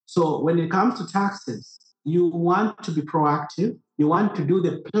So when it comes to taxes, you want to be proactive. You want to do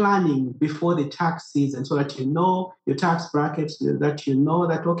the planning before the tax season so that you know your tax brackets, that you know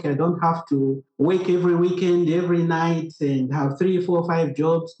that, okay, I don't have to work every weekend, every night and have 3, 4, 5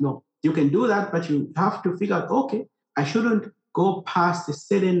 jobs. No, you can do that, but you have to figure out, okay, I shouldn't go past a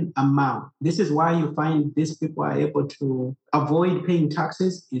certain amount. This is why you find these people are able to avoid paying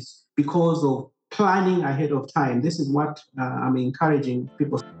taxes, is because of planning ahead of time. This is what I'm encouraging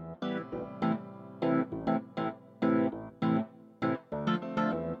people.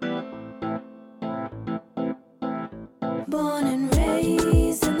 Born and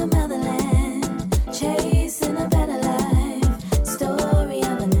raised in the motherland, chasing a better life. Story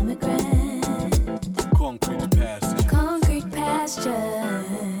of an immigrant. Concrete pastures. Concrete pastures.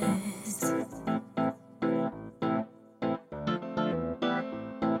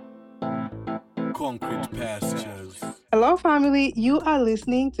 Concrete pastures. Hello, family. You are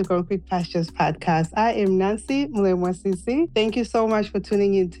listening to Concrete Pastures Podcast. I am Nancy Mlemwasisi. Thank you so much for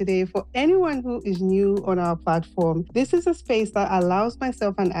tuning in today. For anyone who is new on our platform, this is a space that allows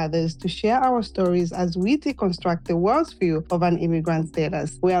myself and others to share our stories as we deconstruct the world's view of an immigrant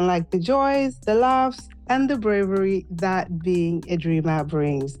status. We unlock the joys, the laughs, and the bravery that being a dreamer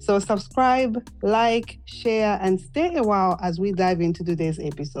brings. So subscribe, like, share, and stay a while as we dive into today's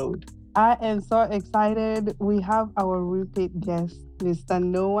episode. I am so excited. We have our repeat guest, Mr.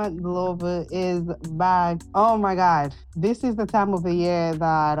 Ndhlovu is back. Oh my God. This is the time of the year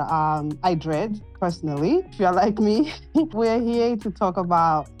that I dread personally. If you're like me, we're here to talk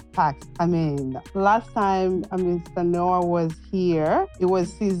about tax. I mean, last time Mr. Noah was here, it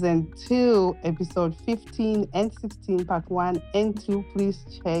was season 2, episode 15 and 16, part 1 and 2. Please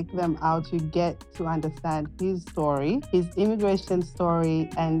check them out. You get to understand his story, his immigration story,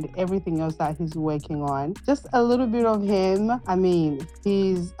 and everything else that he's working on. Just a little bit of him. I mean,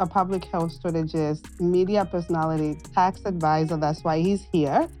 he's a public health strategist, media personality, tax advisor. That's why he's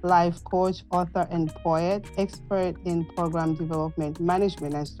here. Life coach, author, and poet, expert in program development,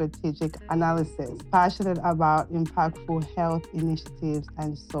 management, and strategic analysis, passionate about impactful health initiatives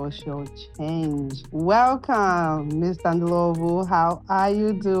and social change. Welcome, Mr. Ndhlovu. How are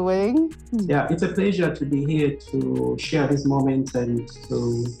you doing? Yeah, it's a pleasure to be here to share this moment and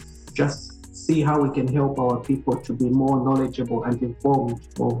to just see how we can help our people to be more knowledgeable and informed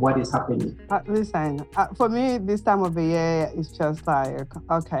of what is happening. Listen, for me, this time of the year is just like,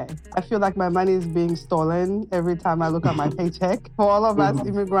 okay, I feel like my money is being stolen every time I look at my paycheck. For all of us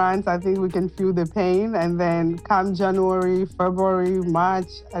immigrants, I think we can feel the pain. And then come January, February,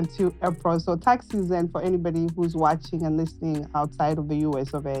 March until April. So tax season, for anybody who's watching and listening outside of the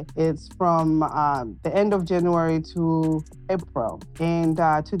US of A, it's from the end of January to April. And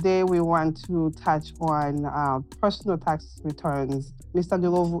today we want to touch on personal tax returns. Mr.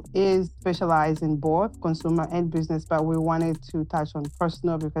 Ndhlovu is specialized in both consumer and business, but we wanted to touch on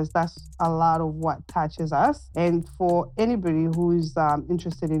personal because that's a lot of what touches us. And for anybody who is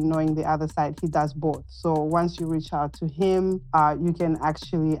interested in knowing the other side, he does both. So once you reach out to him, you can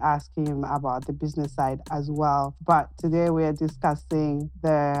actually ask him about the business side as well. But today we are discussing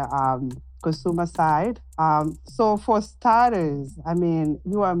the consumer side. So for starters, I mean,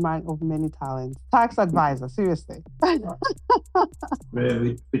 you are a man of many talents. Tax advisor, seriously.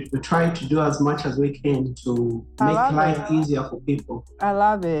 We're trying to do as much as we can to make life easier for people. I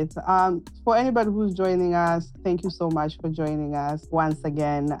love it. For anybody who's joining us, thank you so much for joining us once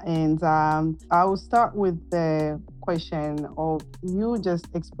again. And I will start with the question of you just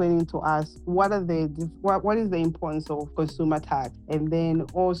explaining to us what is the importance of consumer tax, and then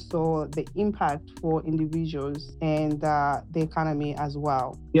also the impact for individuals and the economy as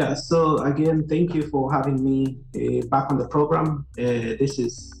well. Yeah, so again, thank you for having me back on the program. This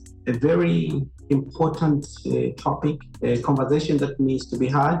is a very important topic, a conversation that needs to be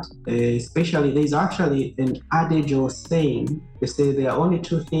had, especially there's actually an adage or saying, they say there are only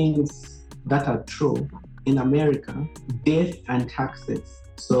 2 things that are true in America: death and taxes.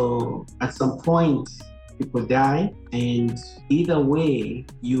 So at some point, people die, and either way,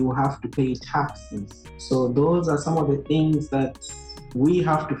 you have to pay taxes. So those are some of the things that we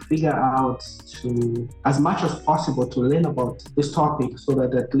have to figure out to, as much as possible, to learn about this topic so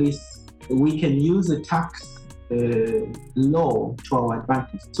that at least we can use the tax law to our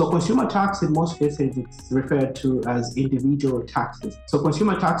advantage. So consumer tax, in most cases, it's referred to as individual taxes. So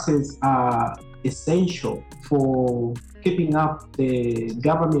consumer taxes are essential for keeping up the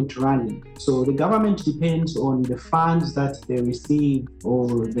government running. So the government depends on the funds that they receive,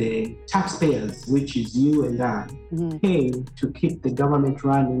 or the taxpayers, which is you and I, pay to keep the government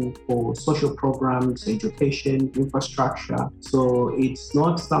running for social programs, education, infrastructure. So it's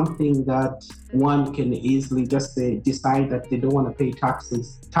not something that one can easily just decide that they don't want to pay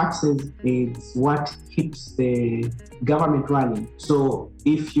taxes. Taxes is what keeps the government running. So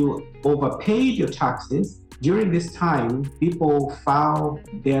if you overpaid your taxes, during this time, people file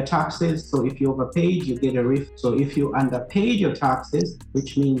their taxes. So if you overpaid, you get a refund. So if you underpaid your taxes,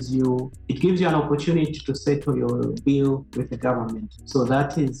 which means it gives you an opportunity to settle your bill with the government. So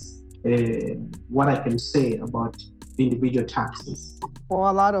that is what I can say about individual taxes. For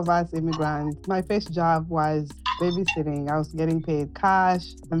a lot of us immigrants, my first job was babysitting. I was getting paid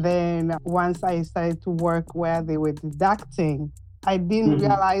cash. And then once I started to work where they were deducting, I didn't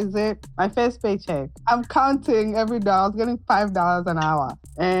realize it. My first paycheck, I'm counting every day. I was getting $5 an hour.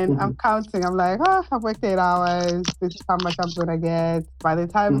 And I'm counting. I'm like, I've worked 8 hours. This is how much I'm going to get. By the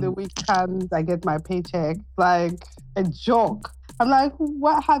time the week comes, I get my paycheck. Like a joke. I'm like,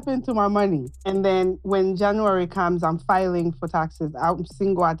 what happened to my money? And then when January comes, I'm filing for taxes. I'm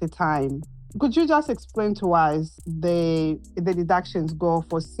single at the time. Could you just explain to us the deductions go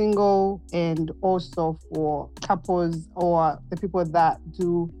for single and also for couples or the people that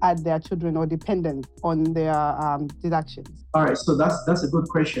do add their children or dependents on their deductions? All right, so that's a good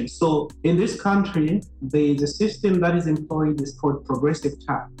question. So in this country, the system that is employed is called progressive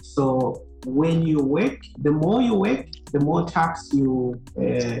tax. So when you work, the more you work, the more tax you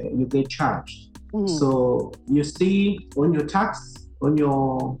get charged. So you see on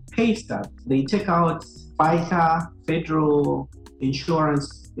your pay stub, they take out FICA, federal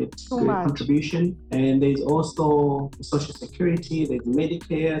insurance contribution, and there's also Social Security, there's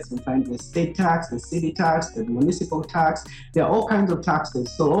Medicare, sometimes there's state tax, there's city tax, there's municipal tax. There are all kinds of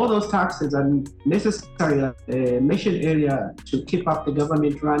taxes. So all those taxes are necessary nation area to keep up the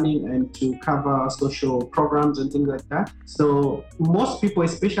government running and to cover social programs and things like that. So most people,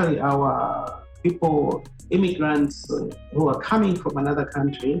 especially our immigrants who are coming from another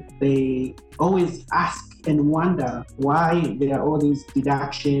country, they always ask and wonder why there are all these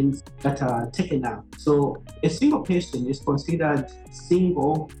deductions that are taken out. So a single person is considered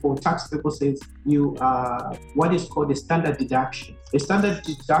single for tax purposes. You are what is called a standard deduction. A standard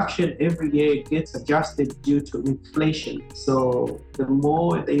deduction every year gets adjusted due to inflation. So the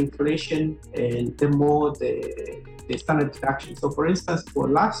more the inflation and the more the standard deduction. So for instance, for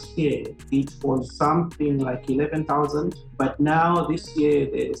last year, it was something like 11,000, but now this year,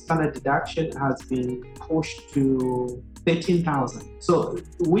 the standard deduction has been pushed to 13,000. So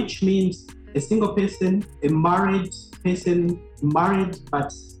which means a single person, a married person, married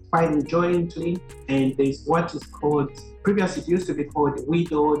but filing jointly, and there's what is called, previously it used to be called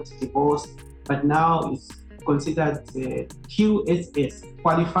widowed, divorced, but now it's considered QSS,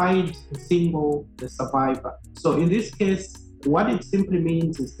 qualified single survivor. So in this case, what it simply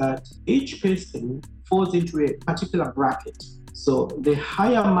means is that each person falls into a particular bracket. So the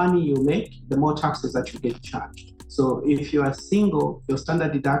higher money you make, the more taxes that you get charged. So if you are single, your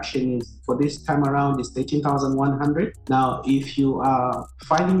standard deduction is for this time around is 13,100. Now, if you are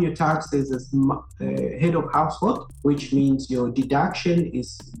filing your taxes as head of household, which means your deduction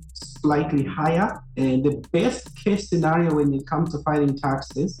is slightly higher. And the best case scenario when it comes to filing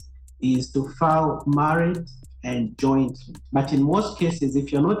taxes is to file married and jointly. But in most cases,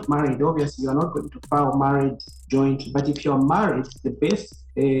 if you're not married, obviously you're not going to file married jointly. But if you're married, the best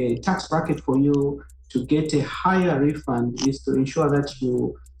tax bracket for you to get a higher refund is to ensure that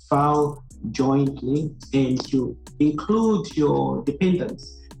you file jointly and you include your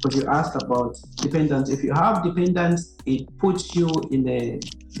dependents. Because you asked about dependents. If you have dependents, it puts you in a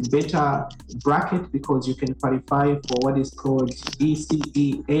better bracket because you can qualify for what is called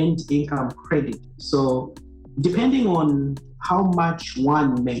ECE, End Income Credit. So depending on how much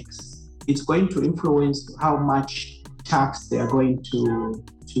one makes, it's going to influence how much tax they are going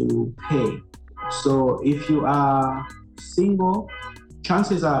to pay. So if you are single,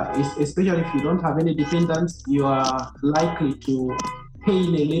 chances are, especially if you don't have any dependents, you are likely to pay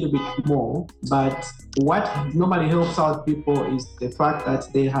in a little bit more. But what normally helps out people is the fact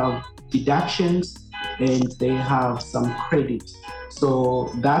that they have deductions and they have some credit.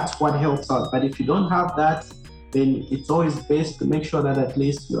 So that's what helps out. But if you don't have that, then it's always best to make sure that at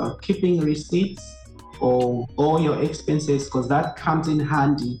least you are keeping receipts or all your expenses, because that comes in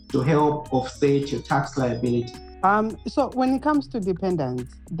handy to help offset your tax liability. So when it comes to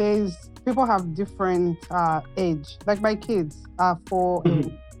dependents, people have different age. Like my kids are 4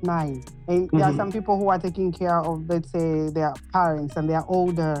 9. And there are some people who are taking care of, let's say, their parents and their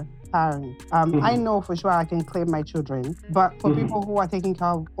older parents. I know for sure I can claim my children, but for people who are taking care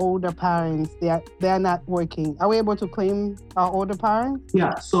of older parents, they are not working. Are we able to claim our older parents?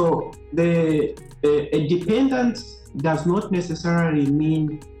 Yeah, so a dependent does not necessarily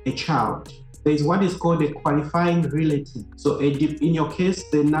mean a child. There is what is called a qualifying relative. So in your case,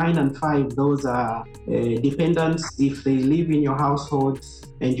 the 9 and 5, those are dependents. If they live in your household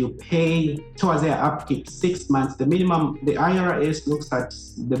and you pay towards their upkeep 6 months, the minimum, the IRS looks at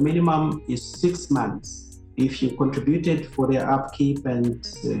the minimum is 6 months. If you contributed for their upkeep and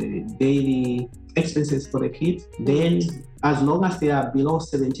daily expenses for the kids, then as long as they are below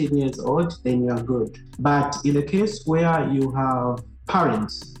 17 years old, then you are good. But in the case where you have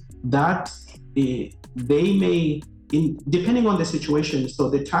parents, that they may, depending on the situation, so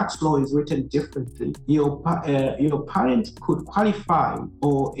the tax law is written differently. Your parent could qualify,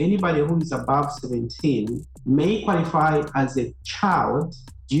 or anybody who is above 17 may qualify as a child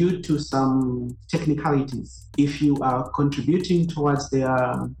due to some technicalities. If you are contributing towards their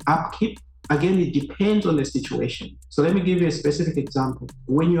upkeep, again, it depends on the situation. So let me give you a specific example.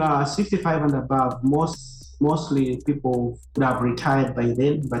 When you are 65 and above, mostly people would have retired by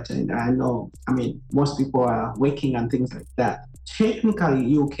then, but I know, most people are working and things like that. Technically,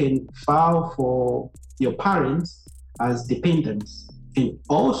 you can file for your parents as dependents. And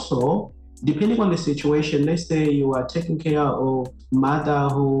also, depending on the situation, let's say you are taking care of mother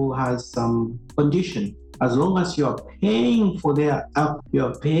who has some condition. As long as you are paying for their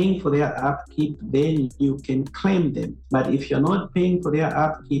upkeep, then you can claim them. But if you're not paying for their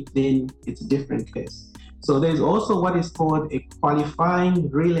upkeep, then it's a different case. So there's also what is called a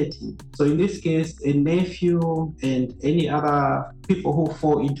qualifying relative. So in this case, a nephew and any other people who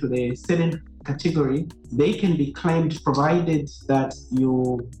fall into the certain category, they can be claimed provided that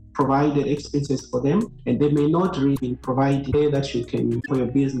you provided expenses for them, and they may not really be provided that you can for your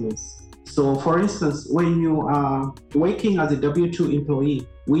business. So for instance, when you are working as a W-2 employee,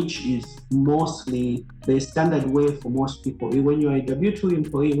 which is mostly the standard way for most people. When you're a W-2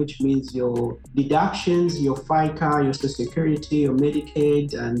 employee, which means your deductions, your FICA, your Social Security, your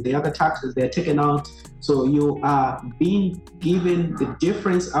Medicaid, and the other taxes, they're taken out. So you are being given the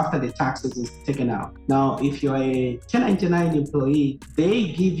difference after the taxes is taken out. Now, if you're a 1099 employee,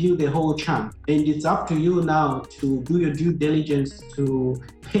 they give you the whole chunk, and it's up to you now to do your due diligence to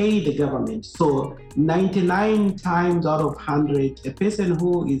pay the government. So 99 times out of 100, a person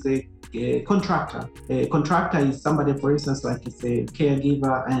who is a contractor. A contractor is somebody, for instance, like it's a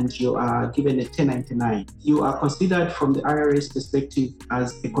caregiver, and you are given a 1099. You are considered from the IRS perspective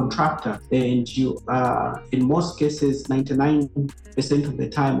as a contractor, and you are, in most cases, 99% of the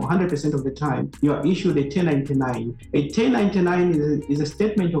time or 100% of the time, you are issued a 1099. A 1099 is a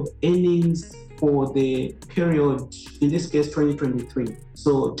statement of earnings for the period, in this case, 2023.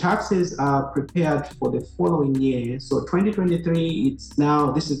 So taxes are prepared for the following year. So 2023,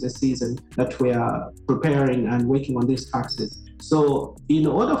 this is the season that we are preparing and working on these taxes. So in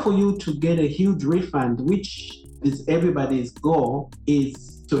order for you to get a huge refund, which is everybody's goal,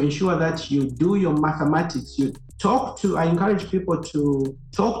 is to ensure that you do your mathematics. I encourage people to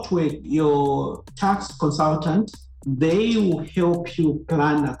talk to your tax consultant. They will help you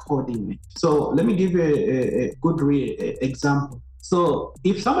plan accordingly. So let me give you a good example. So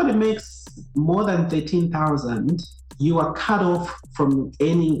if somebody makes more than 13,000, you are cut off from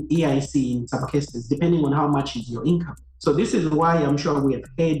any EIC in some cases, depending on how much is your income. So this is why I'm sure we have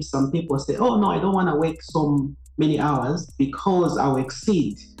heard some people say, oh no, I don't want to work so many hours because I'll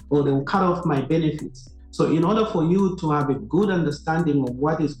exceed, or they'll cut off my benefits. So in order for you to have a good understanding of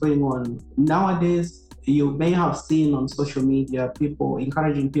what is going on nowadays, you may have seen on social media people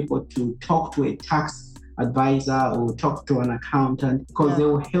encouraging people to talk to a tax advisor or talk to an accountant, because they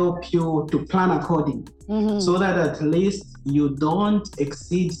will help you to plan accordingly, so that at least you don't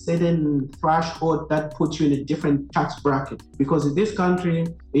exceed certain threshold that puts you in a different tax bracket. Because in this country,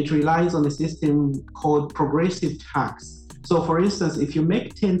 it relies on a system called progressive tax. So for instance, if you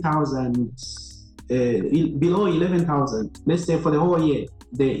make 10,000, below 11,000, let's say for the whole year,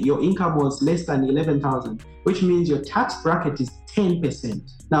 your income was less than 11,000, which means your tax bracket is 10%.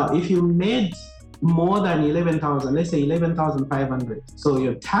 Now, if you made more than 11,000, let's say 11,500, so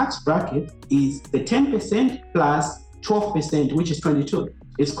your tax bracket is the 10% plus 12%, which is 22.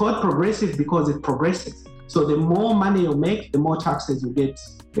 It's called progressive because it progresses. So the more money you make, the more taxes you get.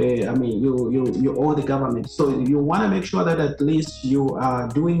 You owe the government. So you want to make sure that at least you are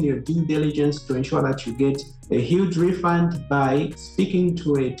doing your due diligence to ensure that you get a huge refund by speaking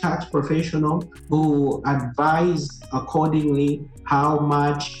to a tax professional who advise accordingly how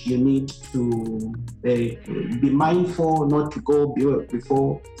much you need to be mindful not to go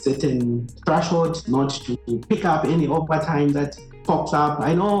before certain thresholds, not to pick up any overtime that pops up.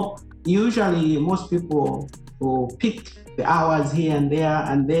 I know usually most people will pick the hours here and there,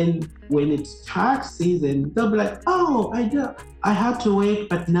 and then when it's tax season, they'll be like, oh, I had to wait,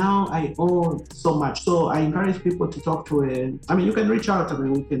 but now I owe so much. So I encourage people to talk to you can reach out.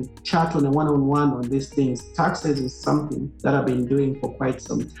 We can chat on a one-on-one on these things. Taxes is something that I've been doing for quite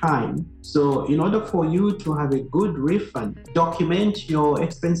some time. So in order for you to have a good refund, document your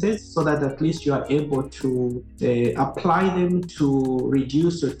expenses so that at least you are able to apply them to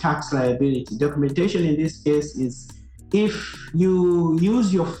reduce your tax liability. Documentation in this case is if you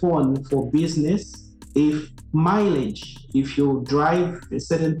use your phone for business, if you drive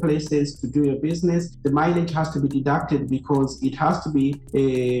certain places to do your business, the mileage has to be deducted because it has to be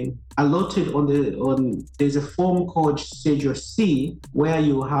allotted there's a form called Schedule C where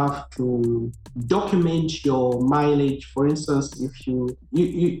you have to document your mileage. For instance, if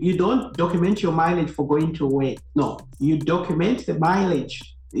you don't document your mileage for going to work. No, you document the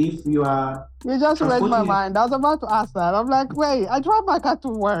mileage if you are. You just read my mind. I was about to ask that. I'm like, wait, I drive my car to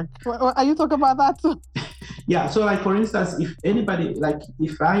work. Are you talking about that too? Yeah, so like for instance,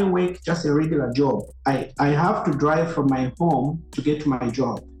 if I work just a regular job, I have to drive from my home to get to my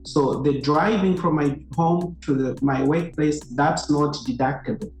job. So the driving from my home to my workplace, that's not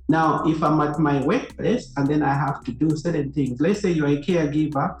deductible. Now, if I'm at my workplace and then I have to do certain things, let's say you're a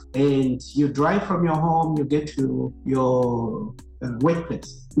caregiver and you drive from your home, you get to your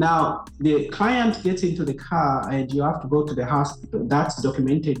workplace. Now, the client gets into the car and you have to go to the hospital. That's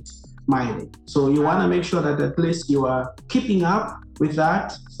documented mileage. So you want to make sure that at least you are keeping up with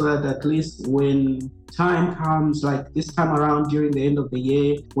that so that at least when time comes, like this time around during the end of the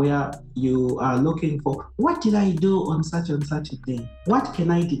year, where you are looking for what did I do on such and such a day? What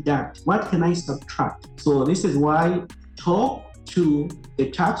can I deduct? What can I subtract? So this is why talk to the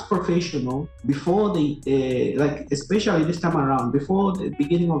tax professional before especially this time around, before the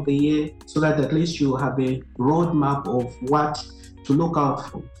beginning of the year, so that at least you have a roadmap of what to look out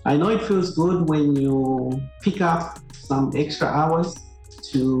for. I know it feels good when you pick up some extra hours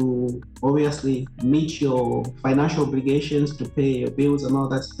to obviously meet your financial obligations, to pay your bills and all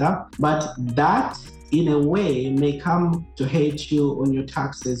that stuff, but that in a way may come to hurt you on your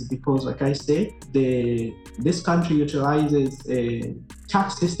taxes because, like I said, this country utilizes a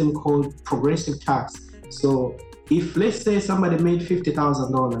tax system called progressive tax. So if, let's say, somebody made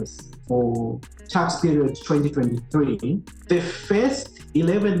 $50,000 for tax period 2023, the first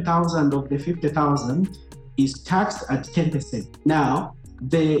 11,000 of the 50,000 is taxed at 10%. Now,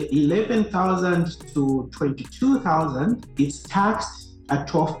 the 11,000 to 22,000 is taxed at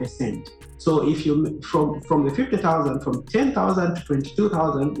 12%. So if you from the 50,000, from 10,000 to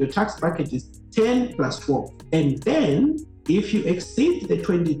 22,000, your tax bracket is 10 plus 12. And then if you exceed the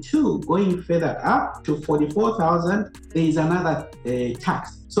 22, going further up to 44,000, there is another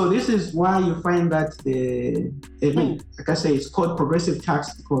tax. So this is why you find that like I say, it's called progressive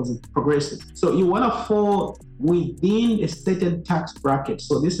tax because it's progressive. So you want to fall within a certain tax bracket.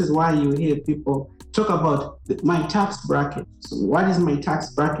 So this is why you hear people talk about my tax bracket. So what is my tax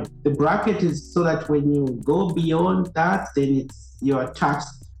bracket? The bracket is so that when you go beyond that, then you are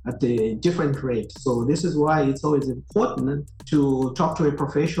taxed at a different rate. So this is why it's always important to talk to a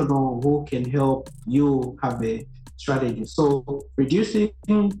professional who can help you have a strategy. So reducing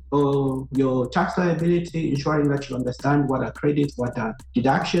your tax liability, ensuring that you understand what are credits, what are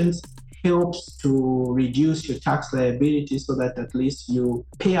deductions, helps to reduce your tax liability so that at least you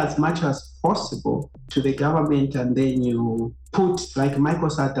pay as much as possible to the government, and then you put, like Michael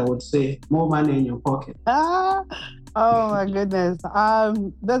Sata would say, more money in your pocket. Oh my goodness.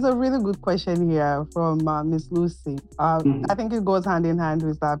 There's a really good question here from Miss Lucy. I think it goes hand in hand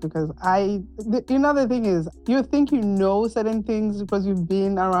with that because the thing is, you think you know certain things because you've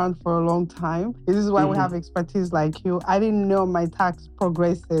been around for a long time. This is why we have expertise like you. I didn't know my tax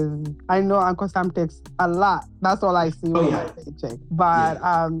progresses. I know Uncle Sam takes a lot. That's all I see with my paycheck. But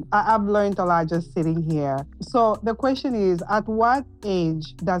I've learned a lot just sitting here. So the question is, at what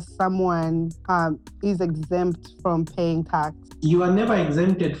age does someone is exempt from paying tax? You are never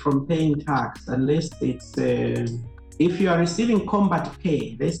exempted from paying tax unless it's if you are receiving combat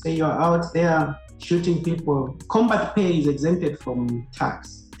pay. Let's say you are out there shooting people. Combat pay is exempted from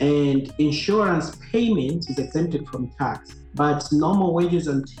tax. and insurance payment is exempted from tax, but normal wages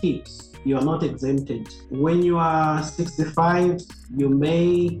and tips, you are not exempted. When you are 65, you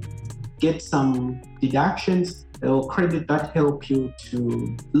may get some deductions or credit that help you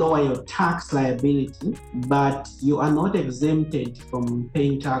to lower your tax liability, but you are not exempted from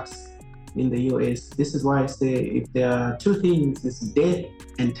paying tax in the US. This is why I say if there are two things, it's death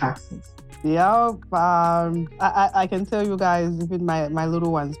and taxes. Yep. I can tell you guys, even my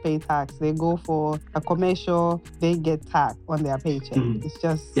little ones pay tax. They go for a commercial, they get tax on their paycheck. It's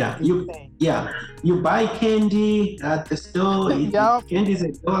just insane. You buy candy at the store. Yep. Candy is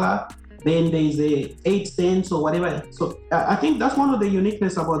 $1. Then there's a 8 cents or whatever. So I think that's one of the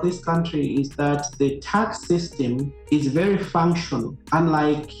uniqueness about this country is that the tax system is very functional.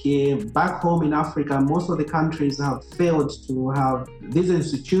 Unlike back home in Africa, most of the countries have failed to have these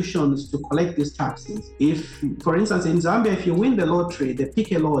institutions to collect these taxes. If, for instance, in Zambia, if you win the lottery, the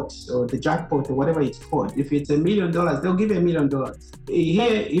pick a lot or the jackpot or whatever it's called, if it's $1 million, they'll give you $1 million.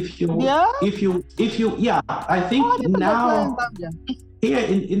 Here, I think now. Here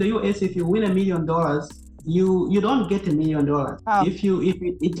in the US, if you win $1 million, you don't get $1 million. Oh. If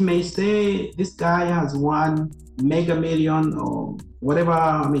it may say this guy has won Mega Million or whatever.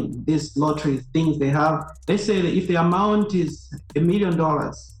 I mean, these lottery things they have. They say that if the amount is $1 million,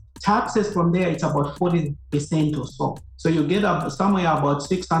 taxes from there it's about 40% or so. So you get up somewhere about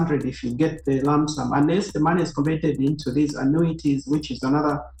 600 if you get the lump sum, unless the money is converted into these annuities, which is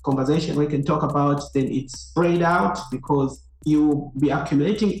another conversation we can talk about. Then it's spread out because you be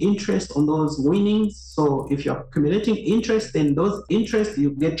accumulating interest on those winnings. So if you're accumulating interest, then those interest you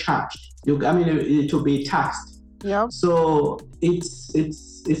get charged. It will be taxed. Yeah. So it's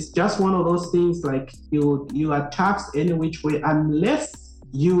just one of those things like you are taxed any which way unless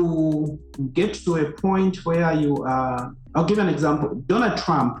you get to a point where you are. I'll give an example. Donald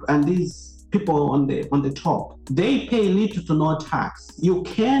Trump and these people on the top, they pay little to no tax. You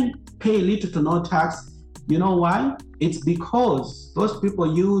can pay little to no tax. You know why? It's because those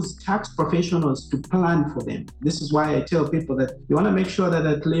people use tax professionals to plan for them. This is why I tell people that you want to make sure that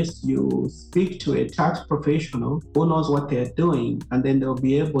at least you speak to a tax professional who knows what they're doing, and then they'll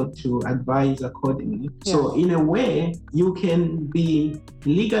be able to advise accordingly. Yeah. So in a way, you can be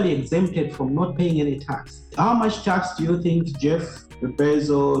legally exempted from not paying any tax. How much tax do you think Jeff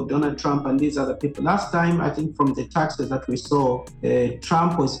Bezos, Donald Trump, and these other people? Last time, I think from the taxes that we saw,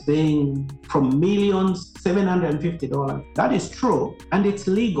 Trump was paying from millions, $750. That is true, and it's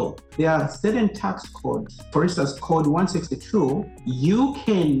legal. There are certain tax codes. For instance, code 162, you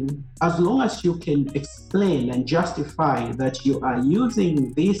can, as long as you can explain and justify that you are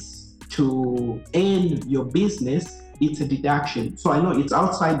using this to earn your business, it's a deduction. So I know it's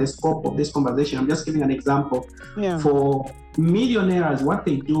outside the scope of this conversation. I'm just giving an example. Yeah. For millionaires, what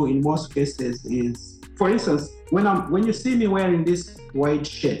they do in most cases is, for instance, when you see me wearing this red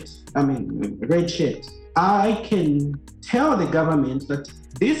shirt, I can tell the government that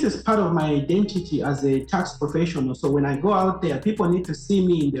this is part of my identity as a tax professional. So when I go out there, people need to see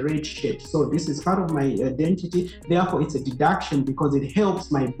me in the red shirt. So this is part of my identity. Therefore, it's a deduction because it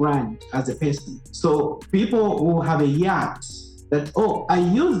helps my brand as a person. So people who have a yacht that, I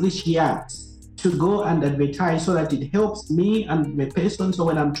use this yacht to go and advertise so that it helps me and my person. So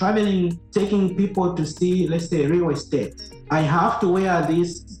when I'm traveling, taking people to see, let's say, real estate, I have to wear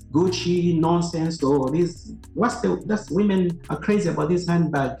this Gucci nonsense or this. That's women are crazy about this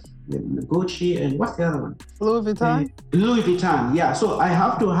handbag, Gucci, and what's the other one? Louis Vuitton. Louis Vuitton, yeah. So I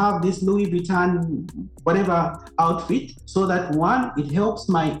have to have this Louis Vuitton whatever outfit so that one, it helps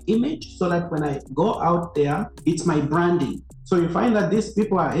my image, so that when I go out there, it's my branding. So you find that these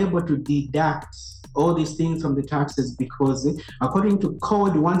people are able to deduct all these things from the taxes because according to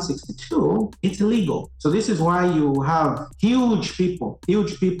code 162, it's illegal. So this is why you have huge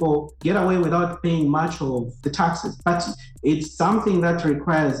people get away without paying much of the taxes. But it's something that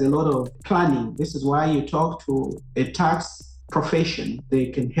requires a lot of planning. This is why you talk to a tax profession. They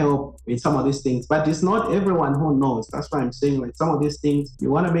can help with some of these things, but it's not everyone who knows. That's why I'm saying, like, some of these things,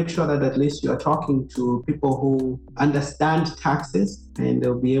 you want to make sure that at least you are talking to people who understand taxes and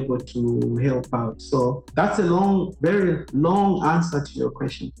they'll be able to help out. So that's a very long answer to your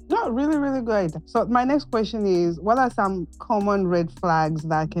question. No, really, really good. So my next question is, what are some common red flags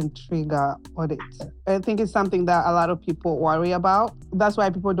that can trigger audits? I think it's something that a lot of people worry about. That's why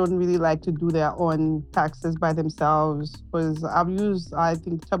people don't really like to do their own taxes by themselves, because I've used, I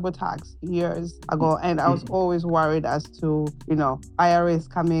think, TurboTax years ago, and I was always worried as to, IRS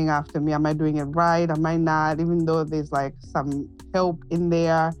coming after me. Am I doing it right? Am I not? Even though there's like some help in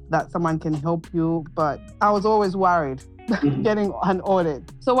there that someone can help you, but I was always worried. getting an audit.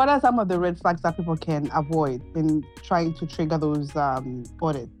 So what are some of the red flags that people can avoid in trying to trigger those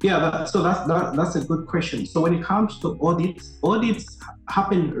audits? Yeah, that's a good question. So when it comes to audits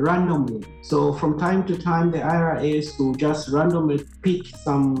happen randomly. So from time to time, the IRS will just randomly pick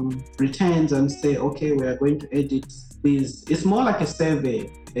some returns and say, okay, we are going to edit these. It's more like a survey.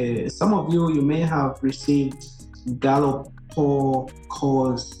 Some of you may have received Gallup poll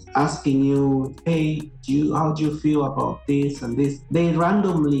calls asking you, hey, how do you feel about this and this? They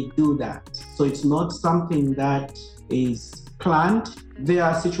randomly do that. So it's not something that is planned. There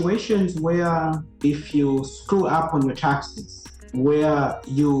are situations where if you screw up on your taxes, where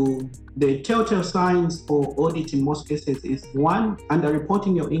the telltale signs for audit in most cases is one,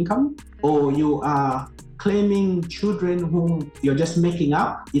 underreporting your income, or you are claiming children whom you're just making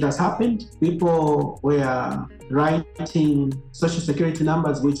up. It has happened. People were writing social security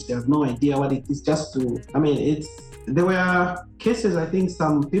numbers which they have no idea what it is, just to, there were cases, I think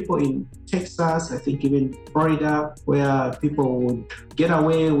some people in Texas, I think even Florida, where people would get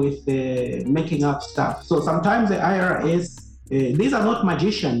away with making up stuff. So sometimes the IRS, these are not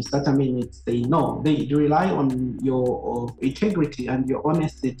magicians they rely on your integrity and your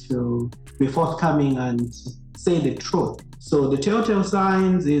honesty to be forthcoming and say the truth. So the telltale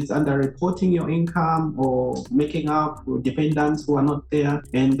signs is underreporting your income or making up dependents who are not there.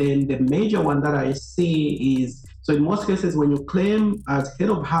 And then the major one that I see is, so in most cases, when you claim as head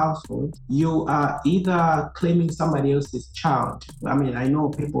of household, you are either claiming somebody else's child. I know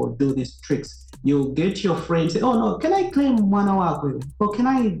people do these tricks. You get your friend, say, oh no, can I claim one hour? Or can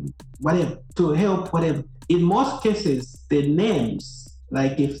I, whatever, to help, whatever. In most cases, the names,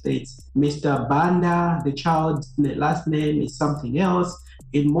 like if it's Mr. Banda, the child's last name is something else.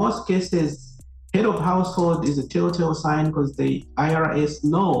 In most cases, head of household is a telltale sign because the IRS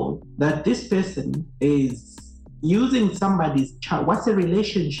know that this person is using somebody's child. What's the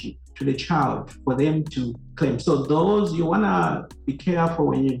relationship to the child for them to claim? So those, you want to be careful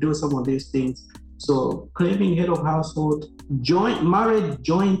when you do some of these things. So claiming head of household, married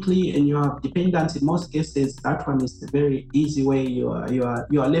jointly, and you have dependents. In most cases, that one is a very easy way. You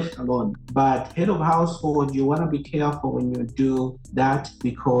are left alone. But head of household, you want to be careful when you do that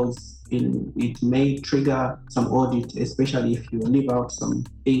because it may trigger some audit, especially if you leave out some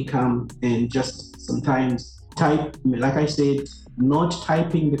income and just sometimes type, like I said, not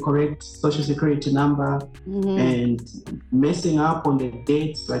typing the correct social security number and messing up on the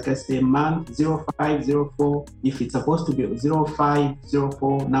dates, like I say, month 0504, if it's supposed to be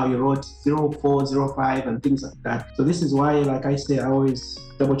 0504, now you wrote 0405 and things like that. So this is why, like I say, I always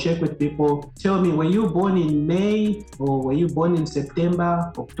double check with people. Tell me, were you born in May or were you born in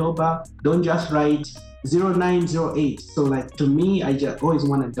September, October? Don't just write 0908. So like to me, I just always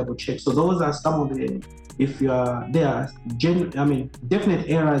want to double check. So those are some of the, if there are definite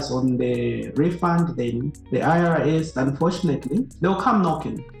errors on the refund, then the IRS, unfortunately, they'll come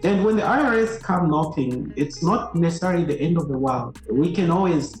knocking. And when the IRS come knocking, it's not necessarily the end of the world. We can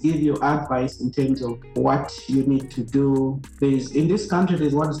always give you advice in terms of what you need to do. In this country,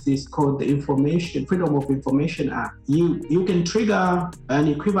 there's what is called the Freedom of Information Act. You can trigger an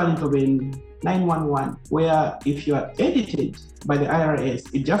equivalent of a 911, where if you are edited by the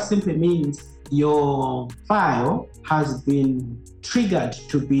IRS, it just simply means your file has been triggered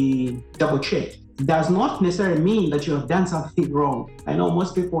to be double checked. Does not necessarily mean that you have done something wrong. I know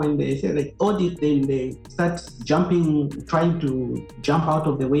most people, when they say like audit, then they start trying to jump out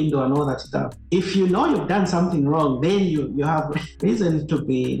of the window and all that stuff. If you know you've done something wrong, then you have reason to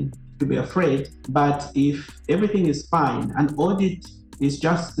be afraid. But if everything is fine, an audit is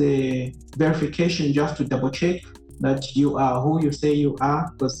just the verification, just to double check that you are who you say you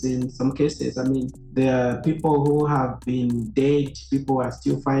are, because in some cases, there are people who have been dead, people are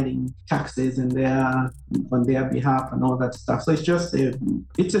still filing taxes on their behalf and all that stuff. So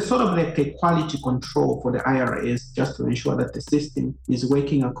it's a sort of like a quality control for the IRS, just to ensure that the system is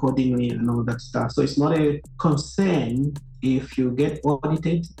working accordingly and all that stuff. So it's not a concern if you get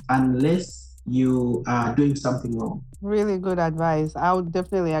audited unless you are doing something wrong. Really good advice. I would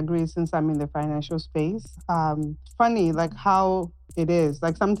definitely agree since I'm in the financial space. Funny, like how it is.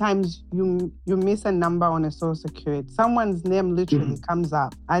 Like sometimes you miss a number on a social security. Someone's name literally comes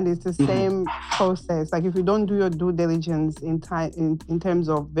up, and it's the same process. Like if you don't do your due diligence in terms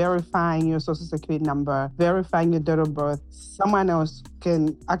of verifying your social security number, verifying your date of birth, someone else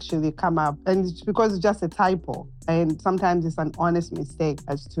can actually come up, and it's because it's just a typo. And sometimes it's an honest mistake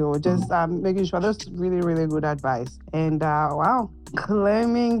as to just making sure. That's really, really good advice. And wow,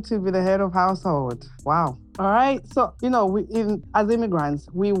 claiming to be the head of household. Wow. All right. So, as immigrants,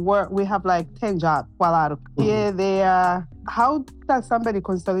 we have like 10 jobs while out of here, there. How does somebody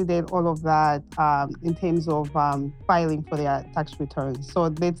consolidate all of that in terms of filing for their tax returns? So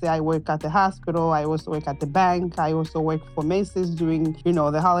let's say I work at the hospital, I also work at the bank, I also work for Macy's during,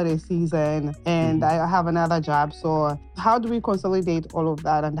 the holiday season, and I have another job. So how do we consolidate all of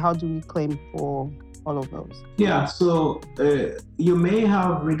that, and how do we claim for all of those? Yeah, so you may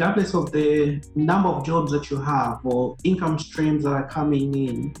have, regardless of the number of jobs that you have or income streams that are coming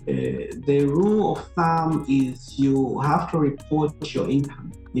in, the rule of thumb is you have to report your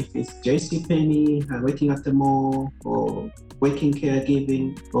income. If it's JCPenney, working at the mall, or working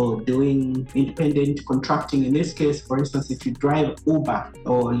caregiving, or doing independent contracting. In this case, for instance, if you drive Uber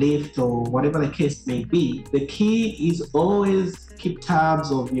or Lyft or whatever the case may be, the key is always keep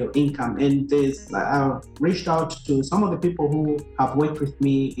tabs of your income. And I've reached out to some of the people who have worked with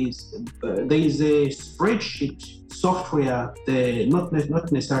me. There is a spreadsheet software, not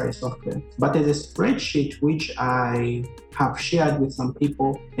necessarily software, but there's a spreadsheet which I have shared with some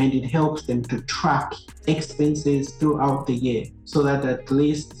people, and it helps them to track expenses throughout the year, so that at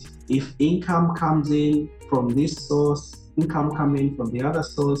least if income comes in from this source, income coming from the other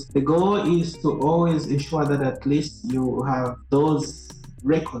source, the goal is to always ensure that at least you have those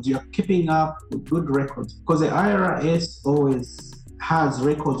records, you're keeping up with good records, because the IRS always has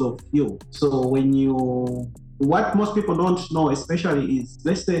records of you. So what most people don't know, especially, is,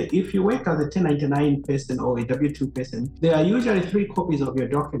 let's say, if you work as a 1099 person or a W-2 person, there are usually 3 copies of your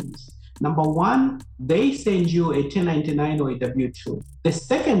documents. Number one, they send you a 1099 or a W-2. The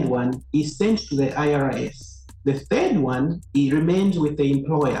second one is sent to the IRS. The third one, it remains with the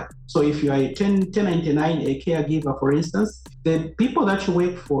employer. So if you are a 1099, a caregiver, for instance, the people that you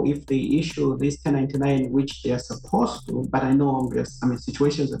work for, if they issue this 1099, which they are supposed to, but I know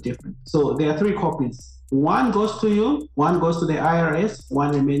situations are different. So there are 3 copies. One goes to you, one goes to the IRS,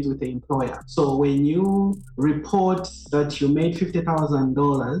 one remains with the employer. So when you report that you made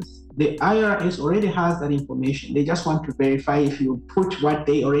 $50,000, the IRS already has that information. They just want to verify if you put what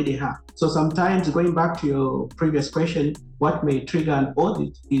they already have. So sometimes, going back to your previous question, what may trigger an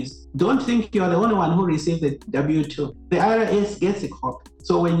audit is, don't think you're the only one who received the W-2. The IRS gets a copy.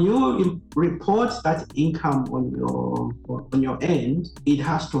 So when you report that income on your end, it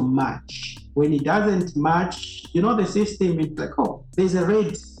has to match. When it doesn't match, the system, it's like, oh,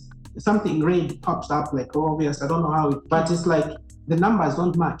 there's something red pops up, like, oh, obvious, I don't know how but it's like the numbers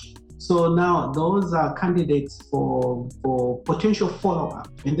don't match. So now those are candidates for potential follow-up.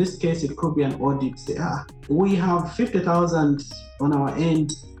 In this case, it could be an audit. Say, we have 50,000 on our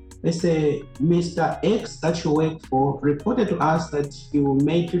end. Let's say Mr. X that you work for reported to us that you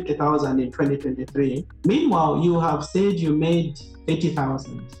made 50,000 in 2023. Meanwhile, you have said you made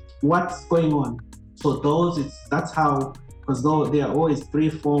 80,000. What's going on? So that's how, because there are always 3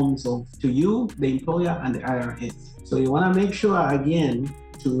 forms to you, the employer, and the IRS. So you want to make sure, again,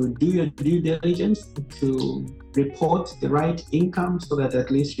 to do your due diligence, to report the right income, so that at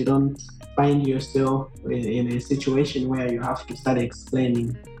least you don't find yourself in a situation where you have to start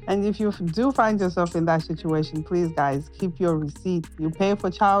explaining. And if you do find yourself in that situation, please, guys, keep your receipt. You pay for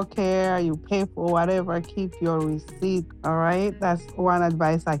childcare, you pay for whatever, keep your receipt. All right, that's one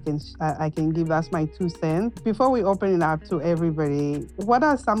advice I can give. That's my 2 cents. Before we open it up to everybody, what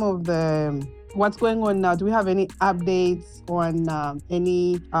are some of what's going on now? Do we have any updates on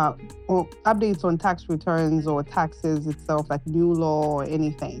or updates on tax returns or taxes itself, like new law or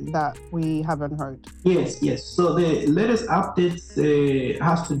anything that we haven't heard? Yes. So the latest updates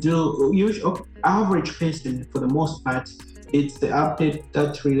has to do average person, for the most part. It's the update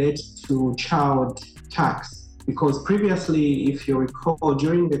that relates to child tax. Because previously, if you recall,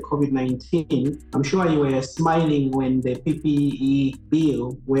 during the COVID-19, I'm sure you were smiling when the PPE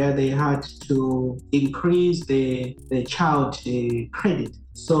bill, where they had to increase the child credit.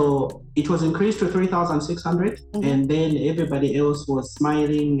 So it was increased to 3,600, and then everybody else was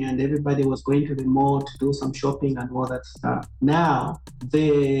smiling, and everybody was going to the mall to do some shopping and all that stuff. Now,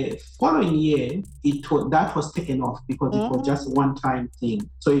 the following year, that was taken off, because it was just a one-time thing.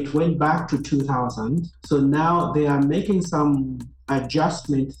 So it went back to 2,000. So now they are making some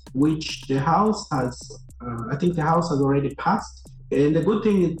adjustment, which the House has, I think the House has already passed. And the good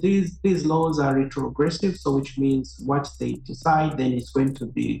thing is these laws are retrogressive, so which means what they decide, then it's going to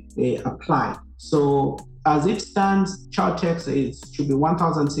be applied. So as it stands, child tax should be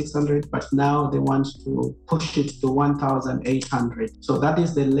 1,600, but now they want to push it to 1,800. So that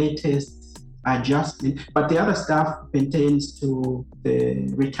is the latest adjustment. But the other stuff pertains to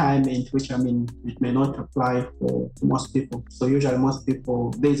the retirement, which it may not apply for most people. So usually most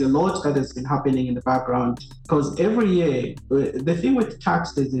people, there's a lot that has been happening in the background, because every year, the thing with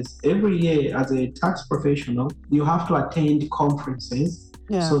taxes is every year as a tax professional, you have to attend conferences.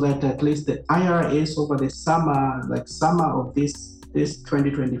 Yeah. So that at least the IRS over the summer of this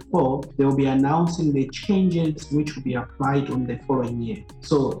 2024, they will be announcing the changes which will be applied on the following year.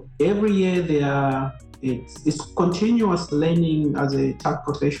 So every year it's continuous learning as a tax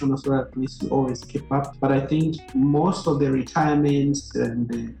professional, so at least you always keep up. But I think most of the retirements and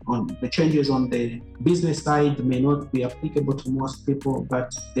the changes on the business side may not be applicable to most people,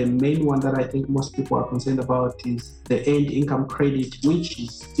 but the main one that I think most people are concerned about is the earned income credit, which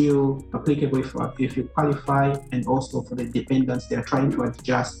is still applicable if you qualify, and also for the dependents. They are trying to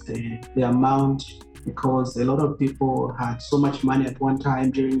adjust the amount, because a lot of people had so much money at one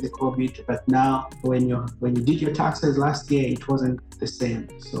time during the COVID, but now when you did your taxes last year, it wasn't the same.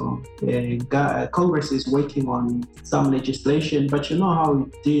 So Congress is working on some legislation, but you know how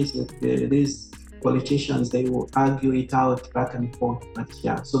it is with these politicians, they will argue it out back and forth. But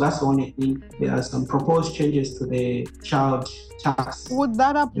yeah, so that's the only thing. There are some proposed changes to the child tax. Would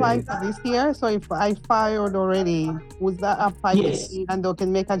that apply for this year? So if I filed already, would that apply Yes. to me, and they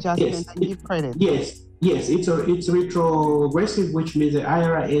can make adjustments and give credit? Yes, it's retrogressive, which means the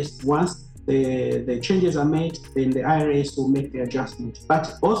IRS, once the changes are made, then the IRS will make the adjustment.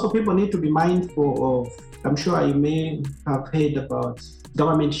 But also people need to be mindful of, I'm sure you may have heard about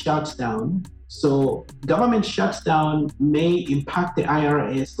government shutdown. So government shutdown may impact the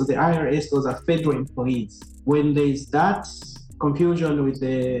IRS, because the IRS, those are federal employees. When there's that confusion with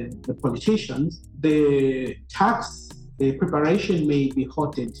the politicians, the tax preparation may be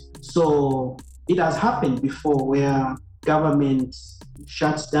halted. So it has happened before where government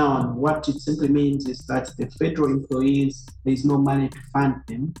shuts down. What it simply means is that the federal employees, there's no money to fund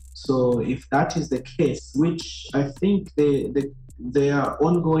them. So if that is the case, which I think there are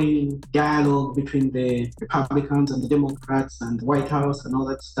ongoing dialogue between the Republicans and the Democrats and the White House and all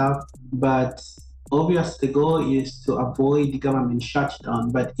that stuff. But obviously the goal is to avoid the government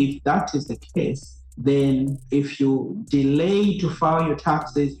shutdown. But if that is the case, then if you delay to file your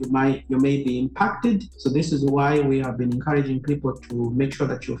taxes, you may be impacted. So this is why we have been encouraging people to make sure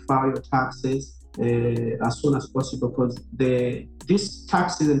that you file your taxes as soon as possible, because this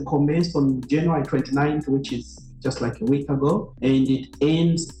tax season commenced on January 29th, which is just like a week ago, and it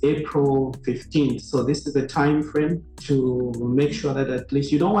ends April 15th. So this is the time frame to make sure that at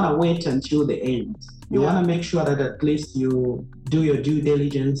least you don't want to wait until the end. You want to make sure that at least you do your due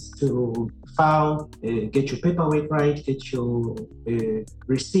diligence to file, get your paperwork right, get your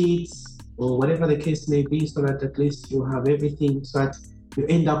receipts, or whatever the case may be, so that at least you have everything, so that you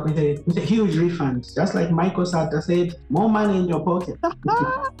end up with a huge refund. Just like Michael Sartre said, more money in your pocket.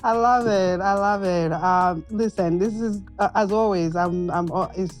 I love it. Listen, this is, as always,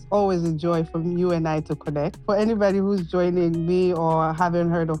 it's always a joy for you and I to connect. For anybody who's joining me or haven't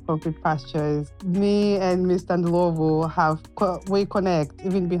heard of Concrete Pastures, me and Mr. Ndhlovu we connect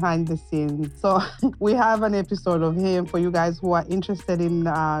even behind the scenes. So we have an episode of him for you guys who are interested in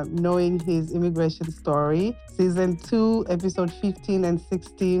knowing his immigration story. Season 2, episode 15 and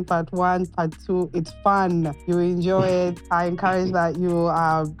 16, part 1, part 2. It's fun. You enjoy it. I encourage that you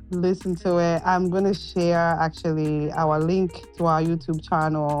listen to it. I'm going to share actually our link to our YouTube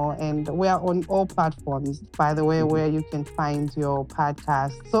channel, and we are on all platforms, by the way, where you can find your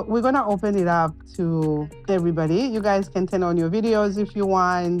podcast. So we're going to open it up to everybody. You guys can turn on your videos if you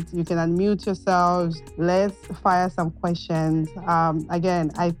want. You can unmute yourselves. Let's fire some questions.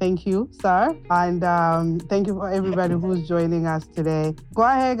 Again, I thank you, sir, and thank you for everybody who's joining us today. Go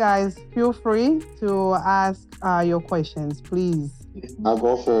ahead, guys. Feel free to ask your questions, please. I'll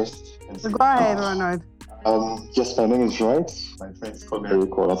go first. Go ahead, Ronald. Yes, my name is Wright. My friends call me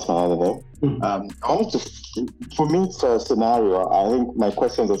Rico. That's my other name. I wanted to, for me, it's a scenario. I think my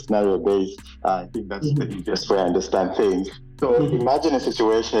questions are scenario based. I think that's the easiest way I understand things. So imagine a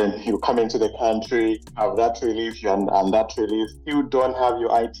situation, you come into the country, have that relief, and that relief, you don't have your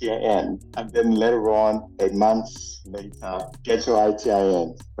ITIN. And then later on, a month later, get your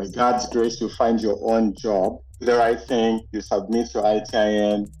ITIN. By God's grace, you find your own job. The right thing, you submit your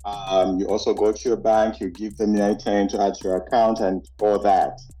ITIN, you also go to your bank, you give them the ITIN to add to your account and all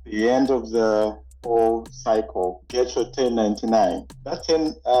that. The end of the whole cycle, get your 1099. That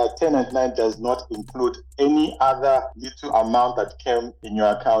 1099 does not include any other little amount that came in your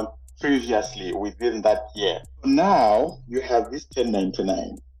account previously within that year. Now you have this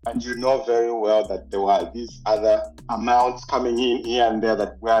 1099. and you know very well that there were these other amounts coming in here and there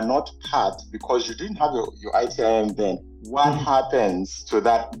that were not part because you didn't have your ITIN then, what happens to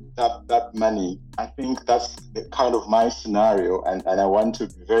that money? I think that's the kind of my scenario, and I want to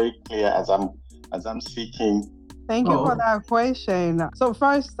be very clear as I'm speaking. Thank you for that question. So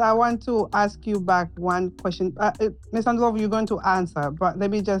first, I want to ask you back one question. Ms. Ndhlovu, you're going to answer, but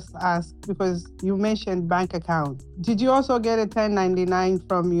let me just ask, because you mentioned bank account. Did you also get a 1099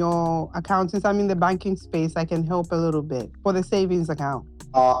 from your account? Since I'm in the banking space, I can help a little bit for the savings account.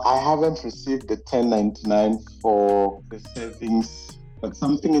 I haven't received the 1099 for the savings, but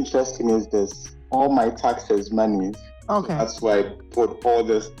something interesting is this. All my taxes money. Okay. So that's why I put all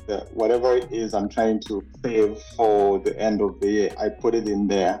this, whatever it is I'm trying to save for the end of the year, I put it in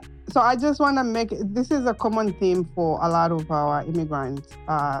there. So I just want to this is a common theme for a lot of our immigrants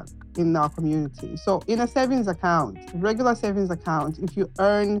in our community. So in a savings account, regular savings account, if you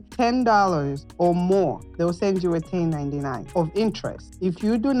earn $10 or more, they'll send you a 1099 of interest. If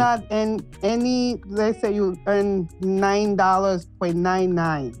you do not earn any, let's say you earn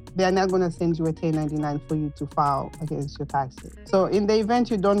 $9.99, they're not going to send you a 1099 for you to file against your taxes. So in the event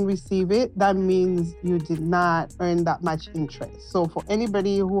you don't receive it, that means you did not earn that much interest. So for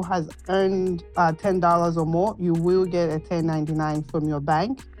anybody who has earned $10 or more, you will get a 1099 from your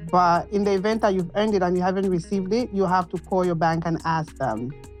bank. But in the event that you've earned it and you haven't received it, you have to call your bank and ask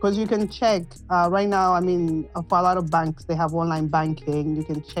them. Because you can check right now, for a lot of banks, they have online banking. You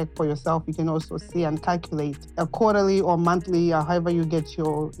can check for yourself. You can also see and calculate quarterly or monthly, or however you get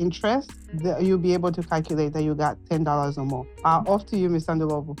your interest, you'll be able to calculate that you got $10 or more. Off to you, Mr.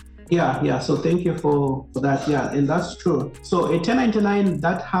 Ndhlovu. Yeah. So thank you for that. Yeah, and that's true. So a 1099,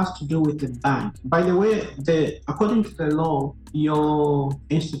 that has to do with the bank. By the way, according to the law, your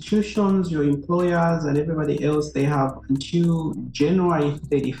institutions, your employers, and everybody else, they have until January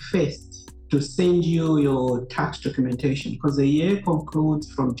 31st to send you your tax documentation, because the year concludes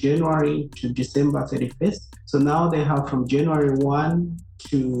from January to December 31st. So now they have from January 1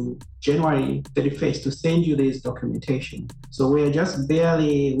 to January 31st to send you this documentation. So we are just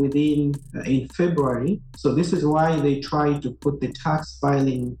barely in February. So this is why they try to put the tax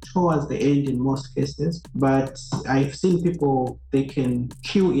filing towards the end in most cases. But I've seen people, they can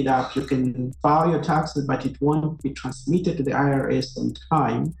queue it up. You can file your taxes, but it won't be transmitted to the IRS on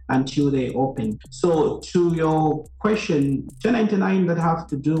time until they open. So to your question, 1099 that have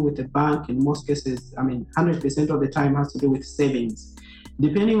to do with the bank in most cases, 100% of the time has to do with savings.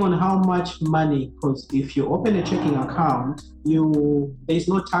 Depending on how much money, because if you open a checking account, there's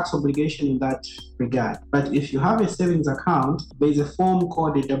no tax obligation in that regard. But if you have a savings account, there's a form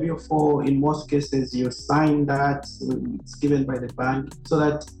called a W-4. In most cases, you sign that, it's given by the bank, so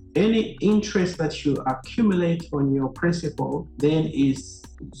that any interest that you accumulate on your principal then is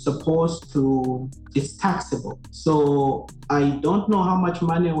it's taxable. So I don't know how much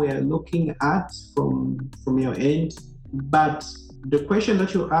money we are looking at from your end, but the question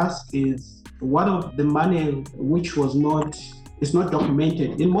that you ask is what of the money which is not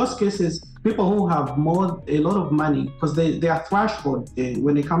documented. In most cases, people who have a lot of money, because they are threshold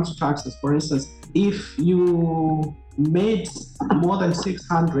when it comes to taxes. For instance, if you made more than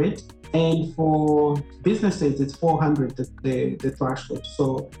 600, and for businesses it's 400, the threshold.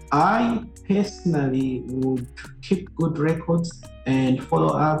 So I personally would keep good records and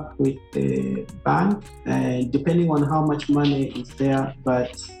follow up with the bank, and depending on how much money is there.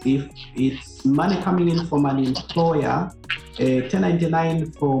 But if it's money coming in from an employer,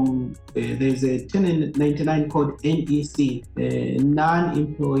 1099 from there's a 1099 called NEC,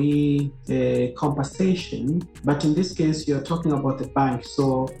 non-employee compensation, but in this case you're talking about the bank,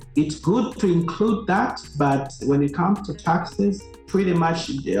 so it's good to include that. But when it comes to taxes, pretty much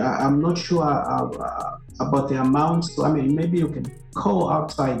I'm not sure about the amount. So maybe you can call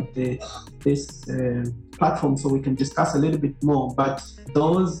outside this platform so we can discuss a little bit more. But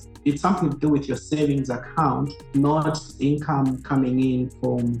it's something to do with your savings account, not income coming in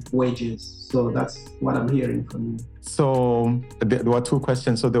from wages. So that's what I'm hearing from you. So there were two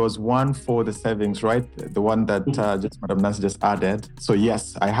questions. So there was one for the savings, right? The one that Madam Nancy just added. So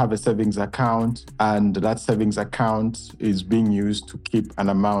yes, I have a savings account, and that savings account is being used to keep an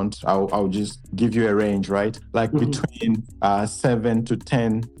amount. I'll just give you a range, right? Like between $7,000 to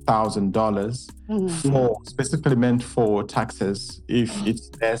 $10,000. For specifically meant for taxes. If it's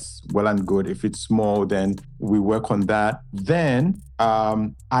less, well and good. If it's more, then we work on that. Then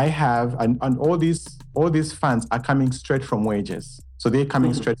I have and all these funds are coming straight from wages. So they're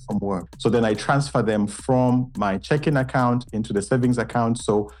coming straight from work. So then I transfer them from my checking account into the savings account.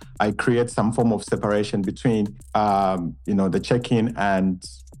 So I create some form of separation between the checking and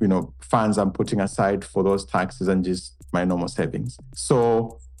funds I'm putting aside for those taxes and just my normal savings.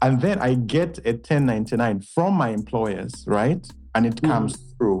 So, and then I get a 1099 from my employers, right? And it comes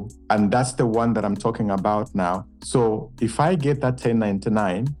through. And that's the one that I'm talking about now. So if I get that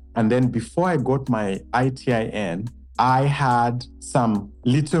 1099, and then before I got my ITIN, I had some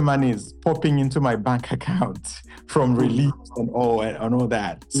little monies popping into my bank account from relief and all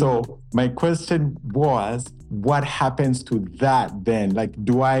that. So my question was, what happens to that then? Like,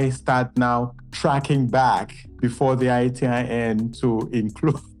 do I start now tracking back before the ITIN to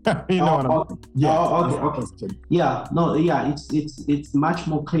include? Okay. It's much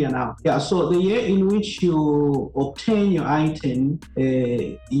more clear now. Yeah, so the year in which you obtain your ITIN,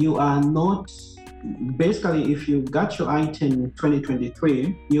 you are not, basically, if you got your ITIN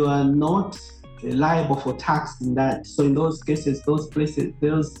 2023, you are not liable for tax in that. So in those cases, those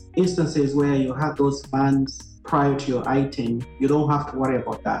instances where you have those funds prior to your ITIN, you don't have to worry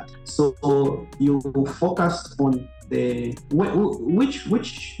about that. So you focus on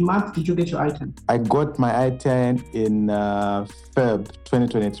which month did you get your ITIN? I got my ITIN in Feb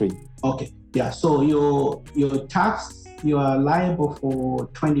 2023. Okay, yeah. So your tax, you are liable for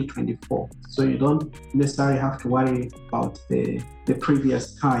 2024. So you don't necessarily have to worry about the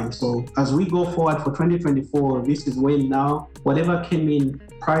previous time. So as we go forward for 2024, this is when now whatever came in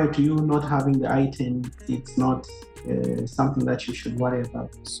prior to you not having the ITIN, it's not something that you should worry about.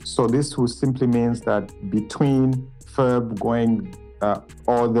 So this will simply means that between Feb going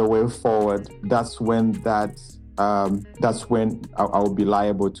all the way forward, that's when I'll be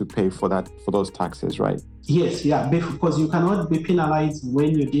liable to pay for those taxes, right? Yes, yeah, because you cannot be penalized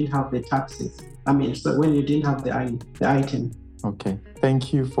when you didn't have the taxes. So when you didn't have the ITIN. Okay,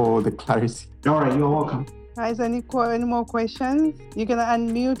 thank you for the clarity. All right, you're welcome. Guys, any more questions? You can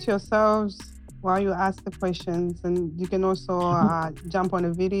unmute yourselves while you ask the questions, and you can also jump on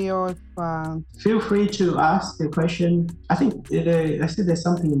a video. Feel free to ask the question. I think I see there's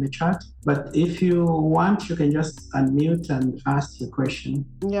something in the chat, but if you want, you can just unmute and ask your question.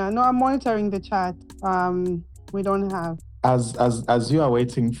 Yeah, no, I'm monitoring the chat. We don't have. As you are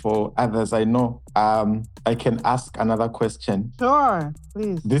waiting for others, I know I can ask another question. Sure,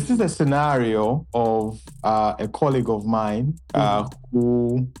 please. This is a scenario of a colleague of mine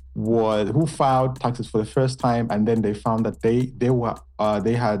who filed taxes for the first time, and then they found that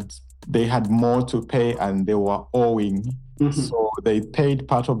they had more to pay and they were owing. So they paid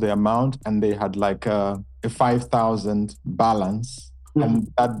part of the amount and they had like a 5,000 balance, and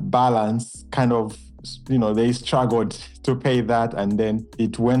that balance kind of, they struggled to pay that, and then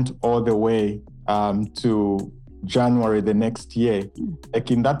it went all the way to January the next year. Like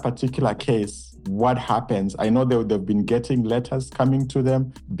in that particular case, what happens? I know they've been getting letters coming to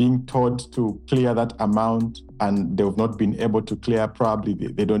them, being told to clear that amount, and they've not been able to clear. Probably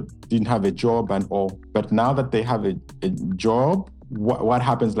they didn't have a job and all. But now that they have a job, what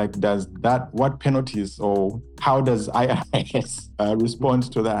happens? Like, what penalties, or how does IRS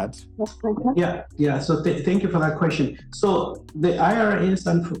respond to that? Yeah. So thank you for that question. So the IRS,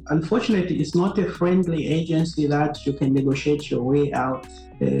 unfortunately, is not a friendly agency that you can negotiate your way out.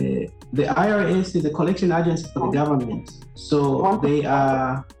 The IRS is a collection agency for the government. So they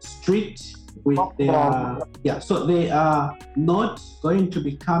are strict with so they are not going to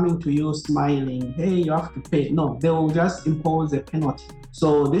be coming to you smiling, hey, you have to pay. No, they will just impose a penalty.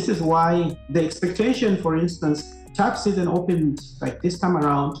 So this is why the expectation, for instance, tax season opened like this time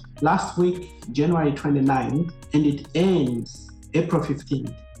around last week, January 29th, and it ends April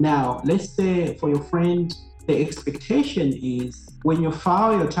 15th. Now, let's say for your friend, the expectation is when you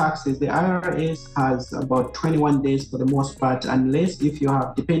file your taxes, the IRS has about 21 days for the most part, unless if you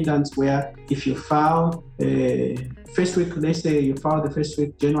have dependents where if you file first week, let's say you file the first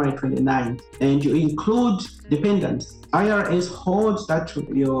week, January 29th, and you include dependents, IRS holds that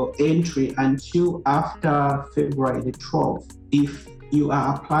your entry until after February the 12th if you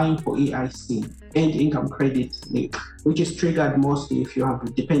are applying for EIC and income credit, which is triggered mostly if you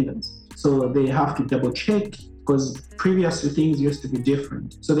have dependents. So they have to double check because previously things used to be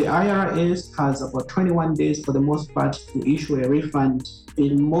different. So the IRS has about 21 days for the most part to issue a refund.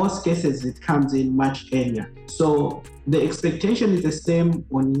 In most cases, it comes in much earlier. So the expectation is the same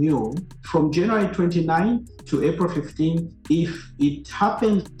on you from January 29th to April 15th. If it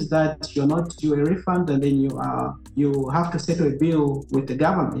happens that you're not due a refund and then you have to settle a bill with the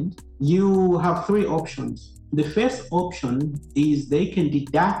government, you have three options. The first option is they can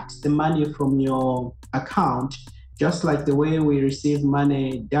deduct the money from your account just like the way we receive money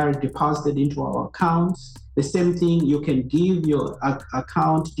direct deposited into our accounts. The same thing, you can give your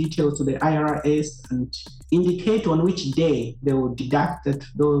account details to the IRS and indicate on which day they will deduct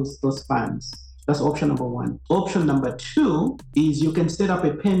those funds. That's option number one. Option number two is you can set up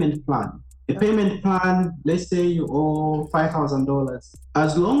a payment plan. A payment plan, let's say you owe $5,000.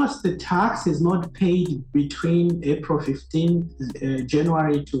 As long as the tax is not paid between April 15th,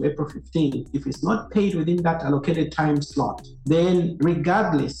 January to April 15th, if it's not paid within that allocated time slot, then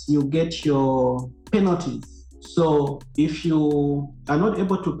regardless, you get your penalties. So if you are not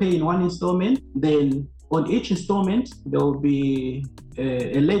able to pay in one installment, then on each installment, there will be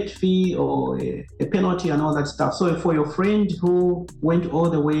a late fee or a penalty and all that stuff. So for your friend who went all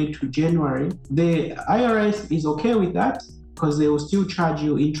the way to January, the IRS is okay with that because they will still charge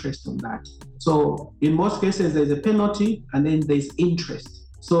you interest on that. So in most cases, there's a penalty and then there's interest.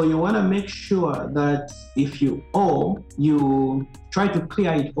 So you want to make sure that if you owe, you try to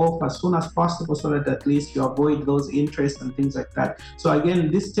clear it off as soon as possible so that at least you avoid those interests and things like that. So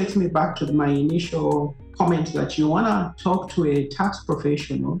again, this takes me back to my initial comment that you want to talk to a tax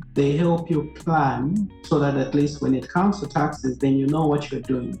professional. They help you plan so that at least when it comes to taxes, then you know what you're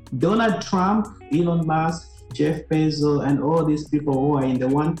doing. Donald Trump, Elon Musk, Jeff Bezos, and all these people who are in the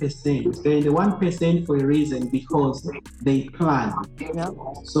 1%, they're in the 1% for a reason because they plan. Yep.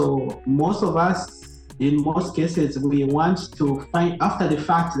 So most of us, in most cases, we want to find after the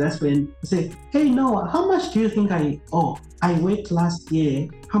fact. That's when we say, hey, Noah, how much do you think I owe? I worked last year.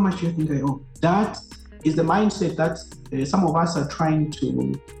 How much do you think I owe? That is the mindset that some of us are trying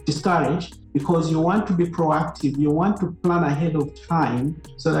to discourage, because you want to be proactive. You want to plan ahead of time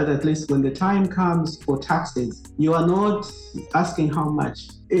so that at least when the time comes for taxes, you are not asking how much.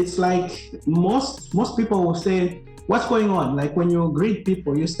 It's like most people will say, what's going on? Like when you greet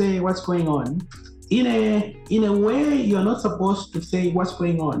people, you say, what's going on? In a way, you're not supposed to say what's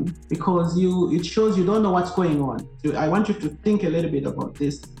going on because it shows you don't know what's going on. I want you to think a little bit about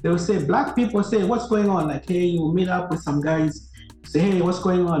this. They will say, black people say, what's going on? Like, hey, you meet up with some guys, say, hey, what's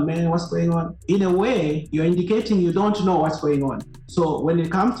going on, man? What's going on? In a way, you're indicating you don't know what's going on. So when it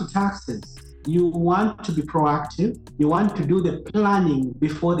comes to taxes, you want to be proactive. You want to do the planning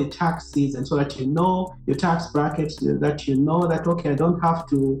before the tax season so that you know your tax brackets, that you know that, okay, I don't have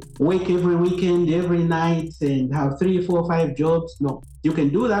to work every weekend, every night and have 3, 4, 5 jobs. No, you can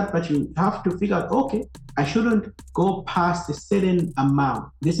do that, but you have to figure out, okay, I shouldn't go past a certain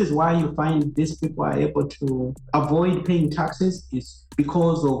amount. This is why you find these people are able to avoid paying taxes, is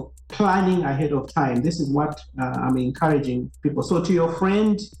because of planning ahead of time. This is what I'm encouraging people. So to your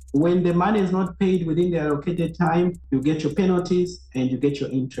friend, when the money is not paid within the allocated time, you get your penalties and you get your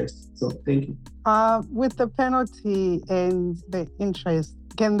interest. So thank you. With the penalty and the interest,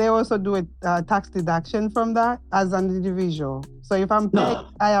 can they also do a tax deduction from that as an individual? So if I'm paying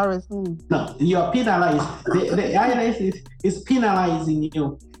IRS... No, you're penalized. The IRS is penalizing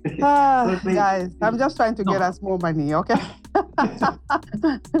you. Guys, I'm just trying to get us more money, okay?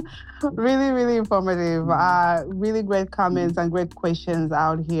 Really, really informative. Really great comments and great questions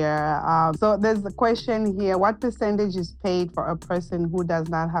out here. So there's a question here. What percentage is paid for a person who does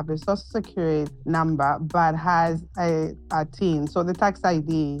not have a social security number but has a TIN? So the tax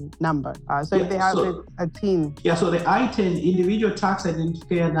ID number. So if they have a TIN. Yeah, so the I-10, individual tax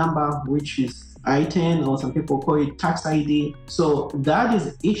identifier number, which is I-10, or some people call it tax ID. So that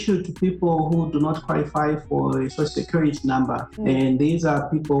is issued to people who do not qualify for a social security number. And these are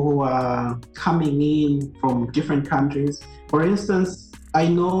people who are coming in from different countries. For instance, I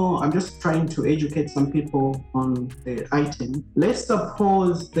know I'm just trying to educate some people on the I-10. Let's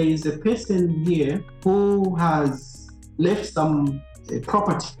suppose there is a person here who has left some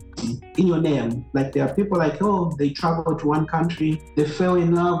property in your name. Like there are people like, they traveled to one country, they fell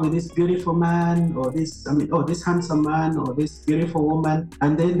in love with this beautiful man or this handsome man or this beautiful woman,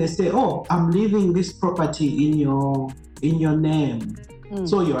 and then they say, I'm leaving this property in your name.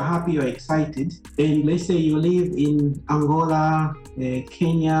 So you're happy, you're excited, and let's say you live in Angola,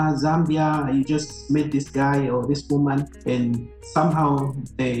 Kenya, Zambia, you just met this guy or this woman, and somehow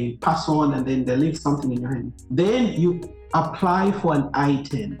they pass on and then they leave something in your hand. Then you apply for an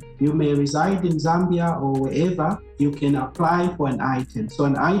I-10. You may reside in Zambia or wherever, you can apply for an I-10. So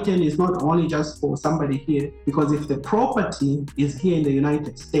an I-10 is not only just for somebody here, because if the property is here in the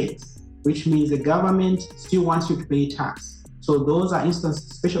United States, which means the government still wants you to pay tax. So those are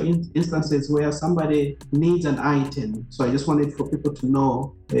special instances where somebody needs an I-10. So I just wanted for people to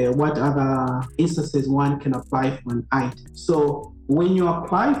know what other instances one can apply for an I-10. So when you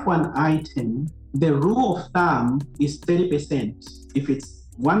apply for an I-10, the rule of thumb is 30%. If it's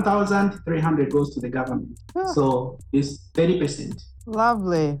 1,300 goes to the government. So it's 30%.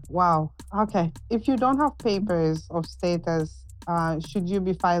 Lovely. Wow. Okay. If you don't have papers of status, should you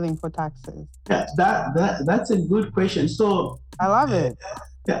be filing for taxes? Yeah, that's a good question. So I love it.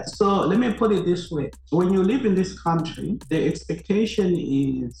 Yeah, so let me put it this way. When you live in this country, the expectation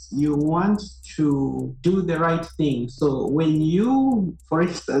is you want to do the right thing. So when you, for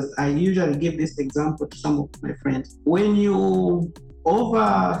instance, I usually give this example to some of my friends. When you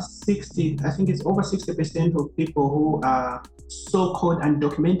over 60, I think it's over 60% of people who are so-called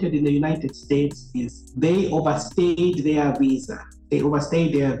undocumented in the United States is they overstayed their visa.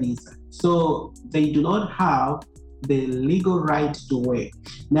 So they do not have the legal right to work.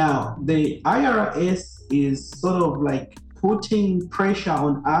 Now, the IRS is sort of like putting pressure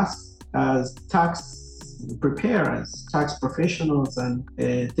on us as tax preparers, tax professionals, and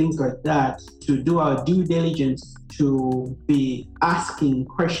things like that to do our due diligence to be asking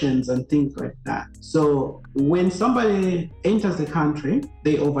questions and things like that. So when somebody enters the country,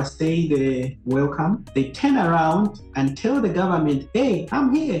 they overstay the welcome, they turn around and tell the government, hey,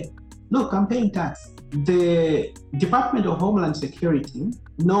 I'm here. Look, I'm paying tax. The Department of Homeland Security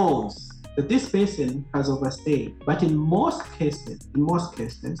knows that this person has overstayed, but in most cases,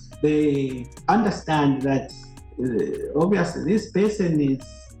 they understand that obviously this person is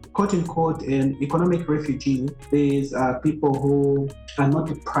quote unquote an economic refugee. These are people who are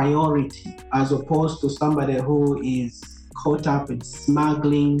not a priority, as opposed to somebody who is caught up in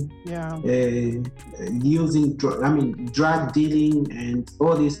smuggling, using drug dealing and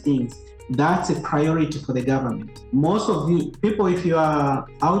all these things. That's a priority for the government. Most of you people, if you are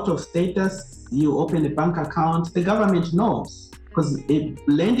out of status, you open a bank account, the government knows, because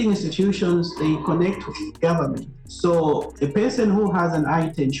lending institutions, they connect with the government. So a person who has an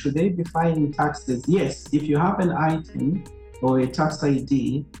item, should they be filing taxes? Yes, if you have an item or a tax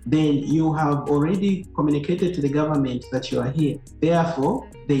ID, then you have already communicated to the government that you are here. Therefore,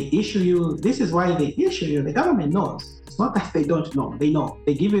 they issue you, this is why they issue you, the government knows. It's not that they don't know, they know.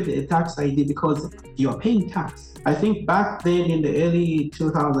 They give you the tax ID because you're paying tax. I think back then in the early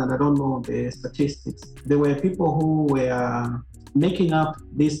 2000s, I don't know the statistics, there were people who were making up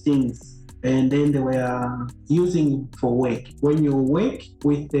these things and then they were using for work. When you work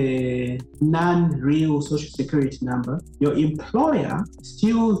with a non-real social security number, your employer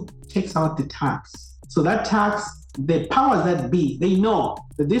still takes out the tax. So that tax, the powers that be, they know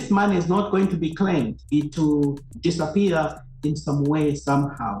that this money is not going to be claimed. It will disappear in some way,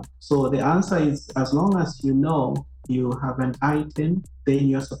 somehow. So the answer is, as long as you know you have an item, then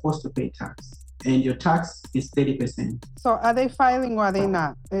you're supposed to pay tax. And your tax is 30%. So are they filing or are they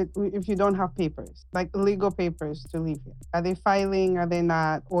not? If you don't have papers, like legal papers to live here, are they filing, are they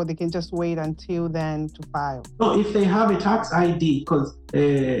not? Or they can just wait until then to file? No, if they have a tax ID, because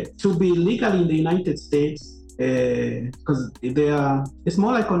to be legal in the United States, because it's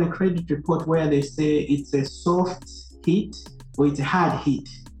more like on a credit report where they say it's a soft hit or it's a hard hit.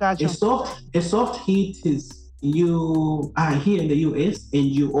 Gotcha. A soft hit is you are here in the US and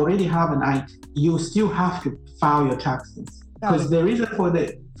you already have an item, you still have to file your taxes. Because the reason for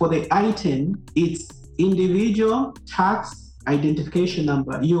the item, it's individual tax identification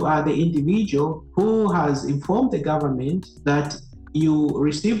number. You are the individual who has informed the government that you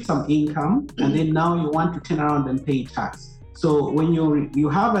received some income and then now you want to turn around and pay tax. So when you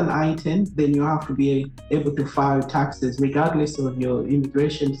have an item, then you have to be able to file taxes regardless of your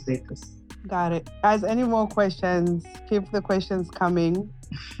immigration status. Got it. Guys, any more questions? Keep the questions coming.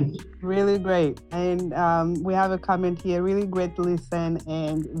 Really great. And we have a comment here. Really great listen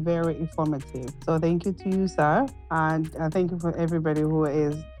and very informative. So thank you to you, sir. And thank you for everybody who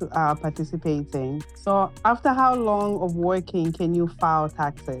is participating. So after how long of working can you file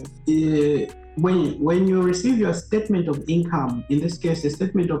taxes? When you receive your statement of income, in this case, the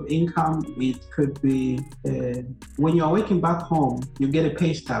statement of income, it could be when you're working back home, you get a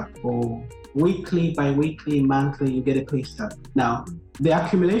pay stub, or weekly, bi-weekly, monthly, you get a pay stub. Now, the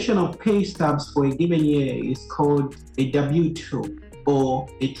accumulation of pay stubs for a given year is called a W-2 or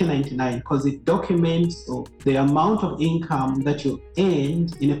a 1099 because it documents the amount of income that you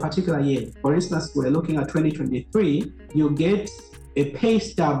earned in a particular year. For instance, we're looking at 2023, you get a pay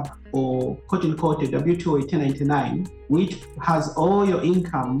stub or quote unquote a W-2 or a 1099, which has all your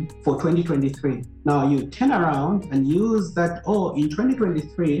income for 2023. Now you turn around and use that, in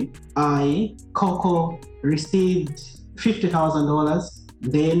 2023, Coco, received $50,000,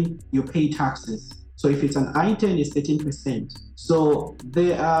 then you pay taxes. So if it's an item, it's 13%. So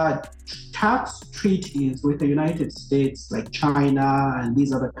there are tax treaties with the United States, like China and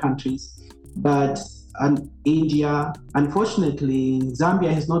these other countries, but and India. Unfortunately,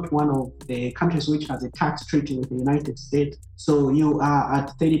 Zambia is not one of the countries which has a tax treaty with the United States. So you are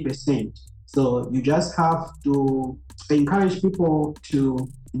at 30%. So you just have to encourage people to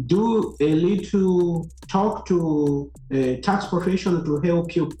do a little talk to a tax professional to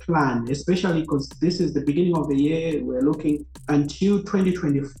help you plan, especially because this is the beginning of the year. We're looking until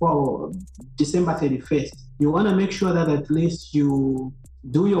 2024, December 31st. You want to make sure that at least you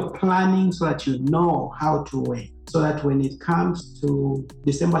do your planning so that you know how to work, so that when it comes to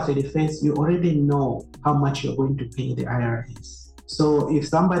December 31st, you already know how much you're going to pay the IRS. So if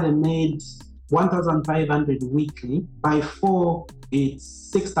somebody made 1,500 weekly, by 4, it's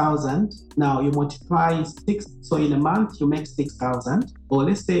 6,000. Now you multiply 6, so in a month you make 6,000. Or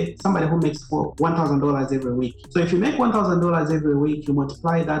let's say somebody who makes $1,000 every week. So if you make $1,000 every week, you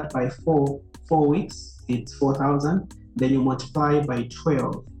multiply that by 4 weeks, it's 4,000. Then you multiply by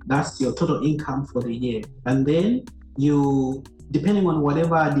 12. That's your total income for the year. And then you, depending on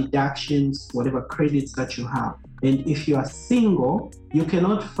whatever deductions, whatever credits that you have. And if you are single, you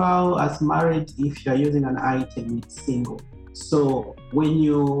cannot file as married if you are using an item, it's single. So when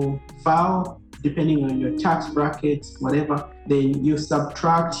you file, depending on your tax bracket, whatever, then you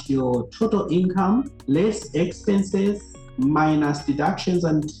subtract your total income, less expenses, minus deductions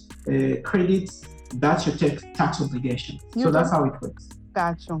and credits. That's your tax obligation. So that's how it works.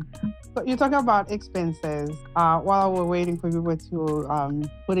 Gotcha. So you're talking about expenses. While we're waiting for people to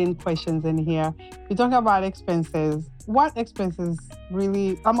put in questions in here, you're talking about expenses. What expenses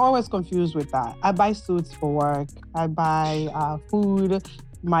really? I'm always confused with that. I buy suits for work. I buy food.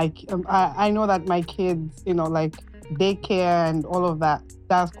 I know that my kids, like daycare and all of that,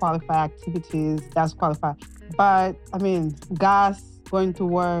 that's qualify activities. That's qualify. But I mean, gas, going to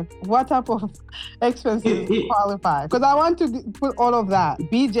work, what type of expenses qualify? Because I want to put all of that,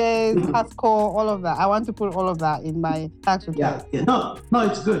 BJ's, Costco, all of that. I want to put all of that in my tax return. Yeah. No,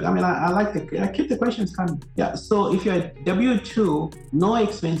 it's good. I mean, I keep the questions coming. Yeah. So if you're a W-2, no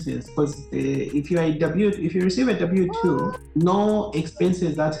expenses, because if you receive a W-2, no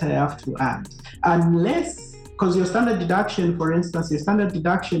expenses that I have to add, unless. Because your standard deduction, for instance, your standard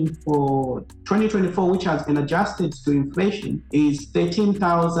deduction for 2024, which has been adjusted to inflation, is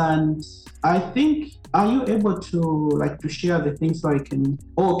 13,000. I think, are you able to share the thing so I can,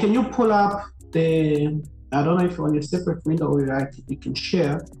 or can you pull up the, I don't know if you're on your separate window or you can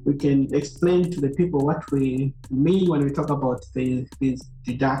share, we can explain to the people what we mean when we talk about these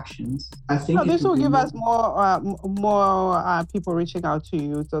deductions. I think this will give us more people reaching out to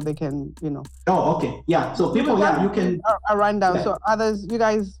you so they can, Oh, okay. Yeah. So people, you can. A rundown. Yeah. So others, you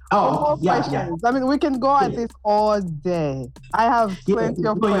guys. Oh, yeah. I mean, we can go at this all day. I have plenty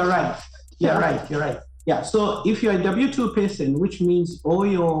of questions. You're right. You're right. Yeah. So if you're a W-2 person, which means all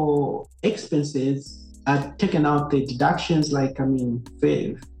your expenses are taken out, the deductions like,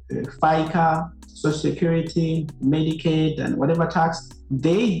 FICA, Social Security, Medicaid, and whatever tax,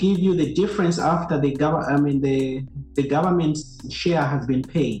 they give you the difference after the government's share has been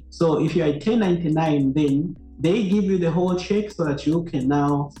paid. So if you're a 1099, then they give you the whole check so that you can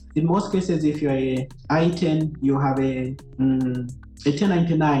now, in most cases, if you're a I-10, you have a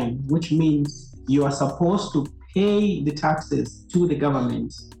 1099, which means you are supposed to pay the taxes to the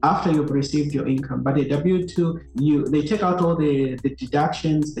government after you've received your income. But a W-2, they take out all the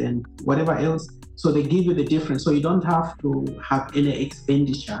deductions and whatever else, so they give you the difference. So you don't have to have any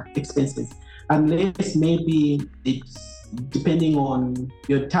expenses, unless maybe it's depending on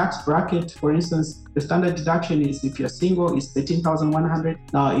your tax bracket. For instance, the standard deduction is, if you're single, is 13,100.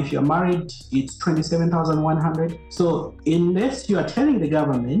 Now, if you're married, it's 27,100. So unless you are telling the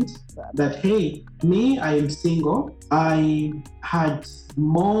government that, hey, I am single, I had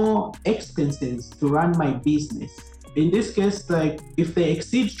more expenses to run my business. In this case, like if they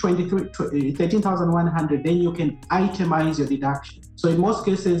exceed 13,100, then you can itemize your deduction. So in most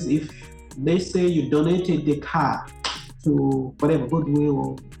cases, if they say you donated the car to whatever, Goodwill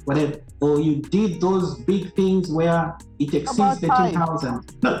or whatever, or you did those big things where it exceeds 13,000.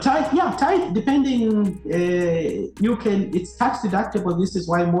 No, tithe, depending, it's tax deductible. This is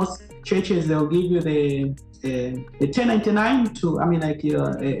why most churches, they'll give you the 1099 to,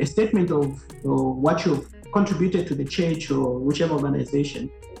 a statement of what you've contributed to the church or whichever organization.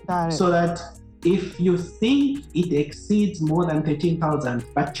 So that if you think it exceeds more than 13,000,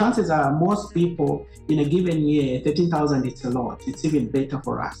 but chances are most people in a given year, 13,000, it's a lot. It's even better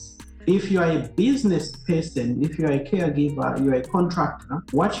for us. if you are a business person, if you are a caregiver, you are a contractor,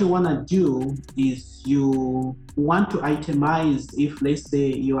 what you want to do is you want to itemize if, let's say,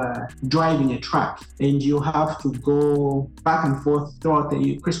 you are driving a truck and you have to go back and forth throughout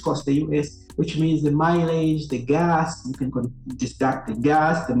crisscross the US, which means the mileage, the gas, you can deduct the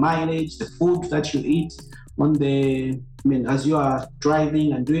gas, the mileage, the food that you eat as you are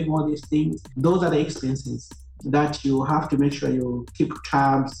driving and doing all these things. Those are the expenses that you have to make sure you keep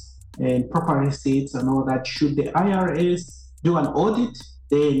tabs and proper receipts and all that. Should the IRS do an audit,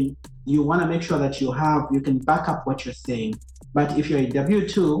 then you want to make sure that you can back up what you're saying. But if you're a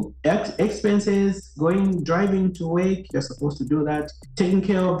W-2, expenses, driving to work, you're supposed to do that. Taking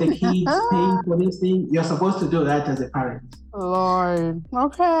care of the kids, paying for this thing, you're supposed to do that as a parent. Lord.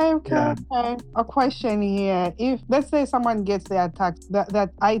 Okay. A question here. If, let's say someone gets their tax, that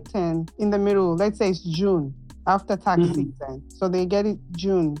item in the middle, let's say it's June, after tax season. So they get it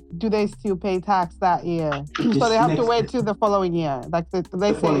June. Do they still pay tax that year? So they have to wait till the following year. Like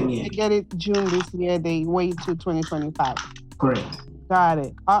let's say they get it June this year, they wait till 2025. Correct. Got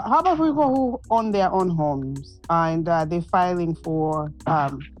it. How about people who own their own homes and they're filing for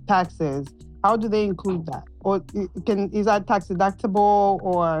taxes? How do they include that? Or is that tax deductible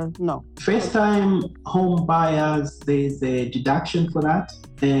or no? First-time home buyers, there's a deduction for that,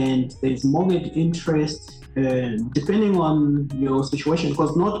 and there's mortgage interest, depending on your situation,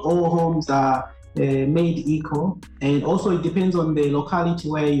 because not all homes are made equal, and also it depends on the locality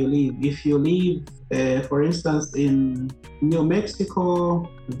where you live. If you live, for instance, in New Mexico,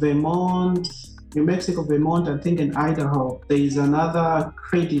 Vermont, I think in Idaho, there is another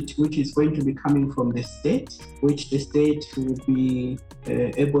credit which is going to be coming from the state, which the state will be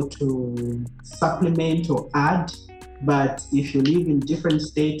able to supplement or add. But if you live in different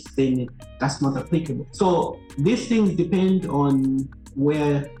states, then that's not applicable. So these things depend on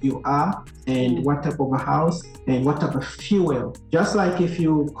where you are and what type of a house and what type of fuel. Just like if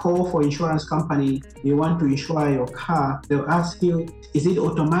you call for insurance company, you want to insure your car, they'll ask you, is it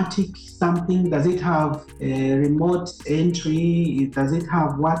automatic something? Does it have a remote entry? Does it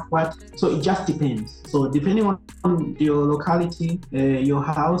have what? So it just depends. So depending on your locality, your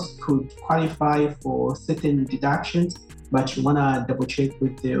house could qualify for certain deductions, but you want to double check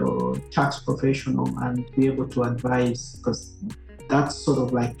with your tax professional and be able to advise, because that's sort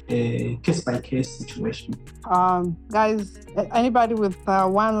of like a case-by-case situation. Guys, anybody with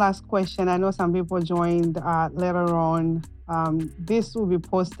one last question? I know some people joined later on. This will be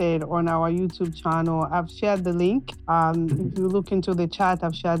posted on our YouTube channel. I've shared the link. If you look into the chat,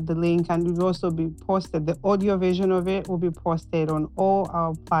 I've shared the link, and it will also be posted. The audio version of it will be posted on all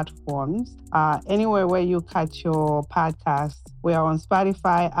our platforms. Anywhere where you catch your podcast, we are on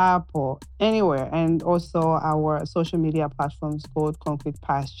Spotify, Apple, anywhere, and also our social media platforms called Concrete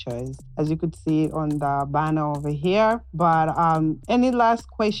Pastures, as you could see it on the banner over here. But any last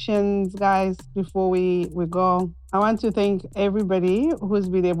questions, guys, before we go? I want to thank everybody who's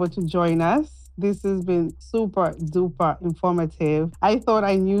been able to join us. This has been super duper informative. I thought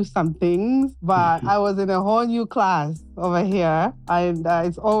I knew some things, but I was in a whole new class over here. And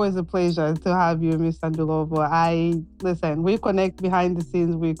it's always a pleasure to have you, Mr. Ndhlovu. Listen, we connect behind the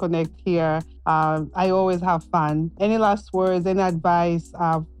scenes, we connect here. I always have fun. Any last words, any advice?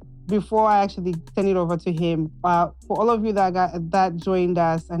 Before I actually turn it over to him, for all of you that joined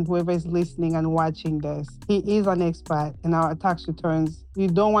us and whoever is listening and watching this, he is an expert in our tax returns. You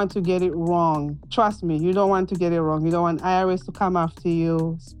don't want to get it wrong. Trust me, you don't want to get it wrong. You don't want IRS to come after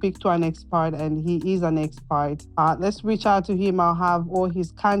you. Speak to an expert, and he is an expert. Let's reach out to him. I'll have all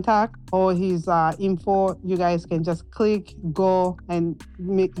his contact, all his info. You guys can just click, go, and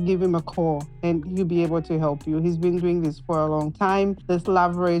give him a call, and he'll be able to help you. He's been doing this for a long time. Let's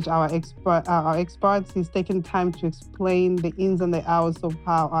leverage our experts. He's taken time to explain the ins and the outs of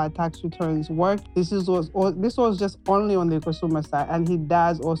how our tax returns work. This was just only on the consumer side, and he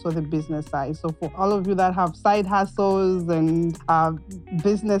does also the business side. So for all of you that have side hustles and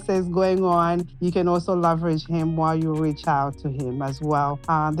businesses going on, you can also leverage him while you reach out to him as well.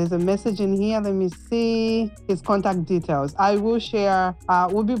 There's a message in here. Let me see his contact details. I will share.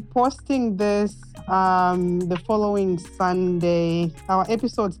 We'll be posting this the following Sunday. Our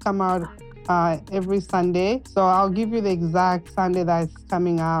episodes come out every Sunday. So I'll give you the exact Sunday that's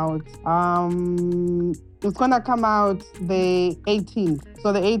coming out. It's gonna come out the 18th.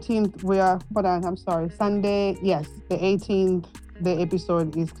 So the 18th, Sunday, yes, the 18th, the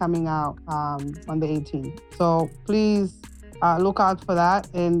episode is coming out on the 18th. So please look out for that,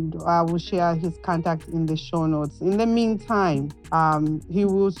 and I will share his contact in the show notes. In the meantime, he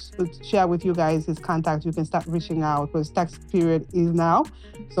will share with you guys his contact. You can start reaching out because tax period is now,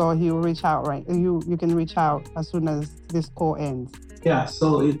 so he will reach out. Right, you can reach out as soon as this call ends. Yeah,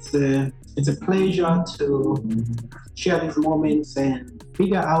 so it's a pleasure to share these moments and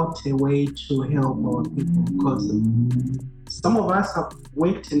figure out a way to help our people, because some of us have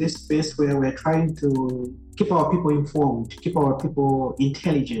worked in this space where we're trying to keep our people informed, keep our people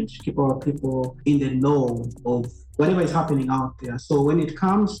intelligent, keep our people in the know of whatever is happening out there. So when it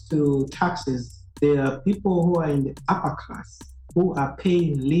comes to taxes, there are people who are in the upper class who are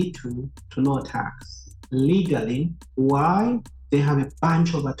paying little to no tax legally. Why? They have a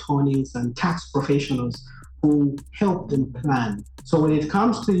bunch of attorneys and tax professionals who help them plan. So when it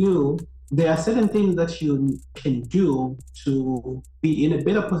comes to you, there are certain things that you can do to be in a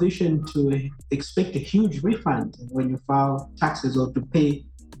better position to expect a huge refund when you file taxes, or to pay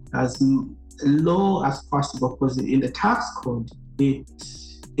as low as possible, because in the tax code, it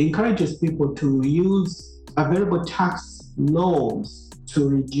encourages people to use variable tax laws to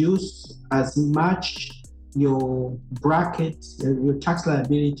reduce as much your bracket, your tax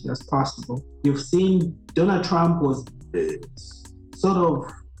liability as possible. You've seen Donald Trump was sort of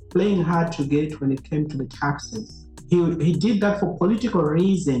playing hard to get when it came to the taxes. He did that for political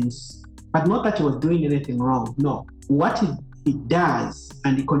reasons, but not that he was doing anything wrong. No, what he does,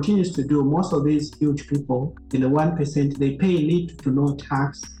 and he continues to do, most of these huge people in the 1%, they pay little to no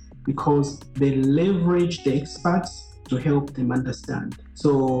tax because they leverage the experts to help them understand.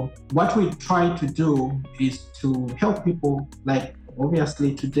 So what we try to do is to help people. Like,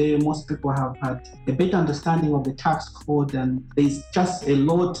 obviously today most people have had a better understanding of the tax code, and there's just a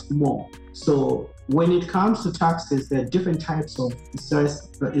lot more. So when it comes to taxes, there are different types of,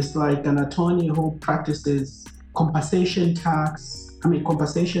 it's like an attorney who practices compensation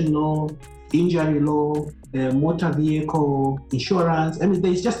law, injury law, motor vehicle insurance.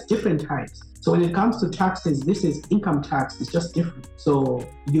 There's just different types. So when it comes to taxes, this is income tax, it's just different. So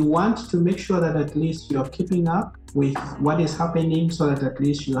you want to make sure that at least you're keeping up with what is happening, so that at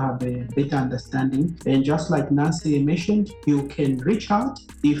least you have a better understanding. And just like Nancy mentioned, you can reach out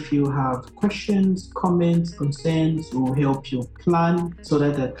if you have questions, comments, concerns. Will help you plan, so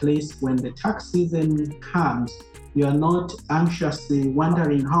that at least when the tax season comes, you are not anxiously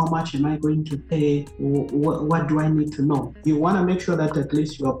wondering, how much am I going to pay? What do I need to know? You want to make sure that at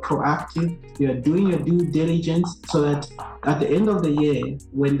least you are proactive, you are doing your due diligence, so that at the end of the year,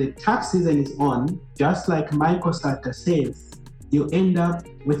 when the tax season is on, just like Michael Sartor says, you end up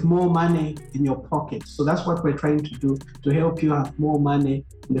with more money in your pocket. So that's what we're trying to do, to help you have more money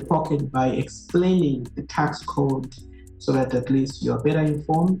in the pocket by explaining the tax code, so that at least you're better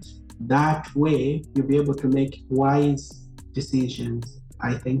informed. That way, you'll be able to make wise decisions.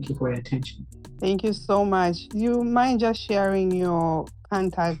 I thank you for your attention. Thank you so much. You mind just sharing your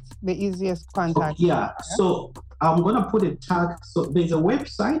contact, the easiest contact? So I'm going to put a tag. So there's a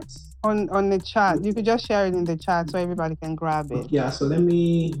website. On the chat. You could just share it in the chat so everybody can grab it. Yeah, so let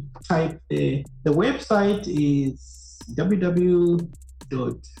me type the website is www.ways.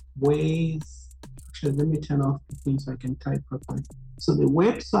 Actually, let me turn off the thing so I can type properly. So the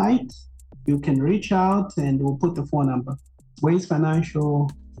website, you can reach out, and we'll put the phone number,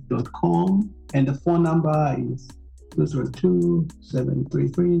 waysfinancial.com, and the phone number is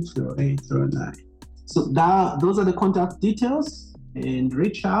 202-733-0809. So those are the contact details, and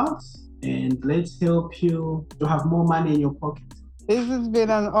reach out, and let's help you to have more money in your pocket. This has been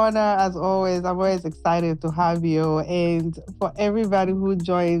an honor as always. I'm always excited to have you. And for everybody who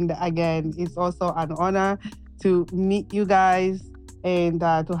joined, again, it's also an honor to meet you guys and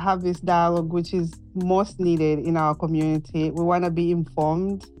to have this dialogue, which is most needed in our community. We want to be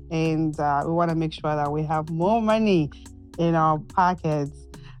informed, and we want to make sure that we have more money in our pockets.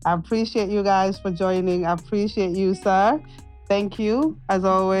 I appreciate you guys for joining. I appreciate you, sir. Thank you, as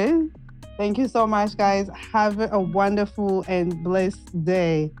always. Thank you so much, guys. Have a wonderful and blessed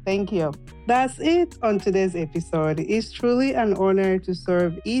day. Thank you. That's it on today's episode. It's truly an honor to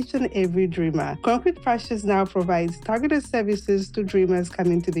serve each and every dreamer. Concrete Pastures now provides targeted services to dreamers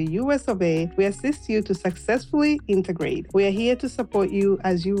coming to the US of A. We assist you to successfully integrate. We are here to support you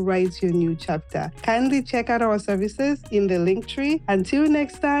as you write your new chapter. Kindly check out our services in the link tree. Until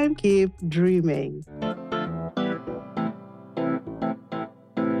next time, keep dreaming.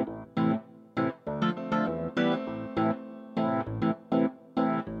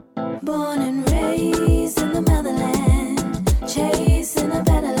 Born and raised in the motherland, chasing a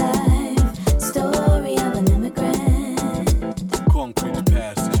better life. Story of an immigrant. Concrete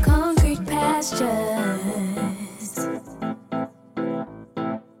pastures. Concrete pastures.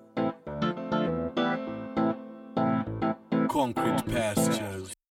 Concrete pastures.